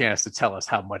paying for the chance to tell us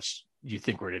how much you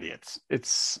think we're idiots.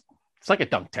 It's like a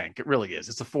dunk tank. It really is.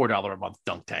 It's a $4 a month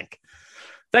dunk tank.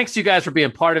 Thanks to you guys for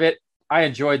being part of it. I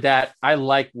enjoyed that. I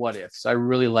like what ifs. I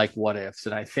really like what ifs.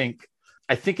 And I think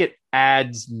it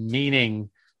adds meaning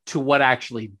to what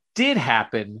actually did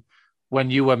happen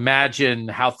when you imagine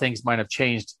how things might have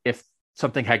changed if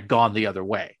something had gone the other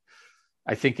way.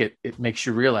 I think it makes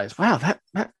you realize, wow, that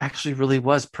actually really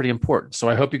was pretty important. So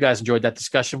I hope you guys enjoyed that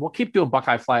discussion. We'll keep doing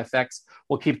Buckeye Fly Effects.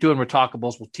 We'll keep doing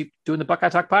Retalkables. We'll keep doing the Buckeye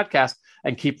Talk podcast,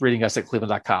 and keep reading us at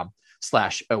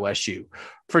cleveland.com/OSU.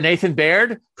 For Nathan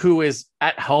Baird, who is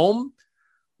at home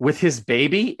with his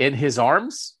baby in his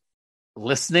arms,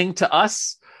 listening to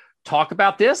us talk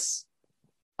about this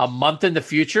a month in the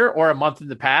future or a month in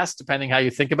the past, depending how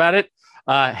you think about it.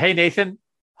 Hey, Nathan,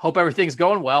 hope everything's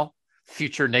going well.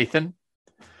 Future Nathan.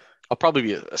 I'll probably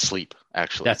be asleep,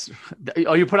 actually.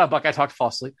 You put on Buckeye Talk to fall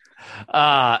asleep.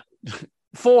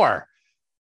 For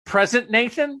present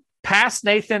Nathan, past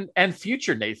Nathan, and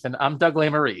future Nathan, I'm Doug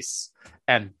Lesmerises.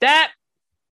 And that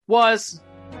was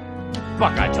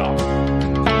Buckeye Talk.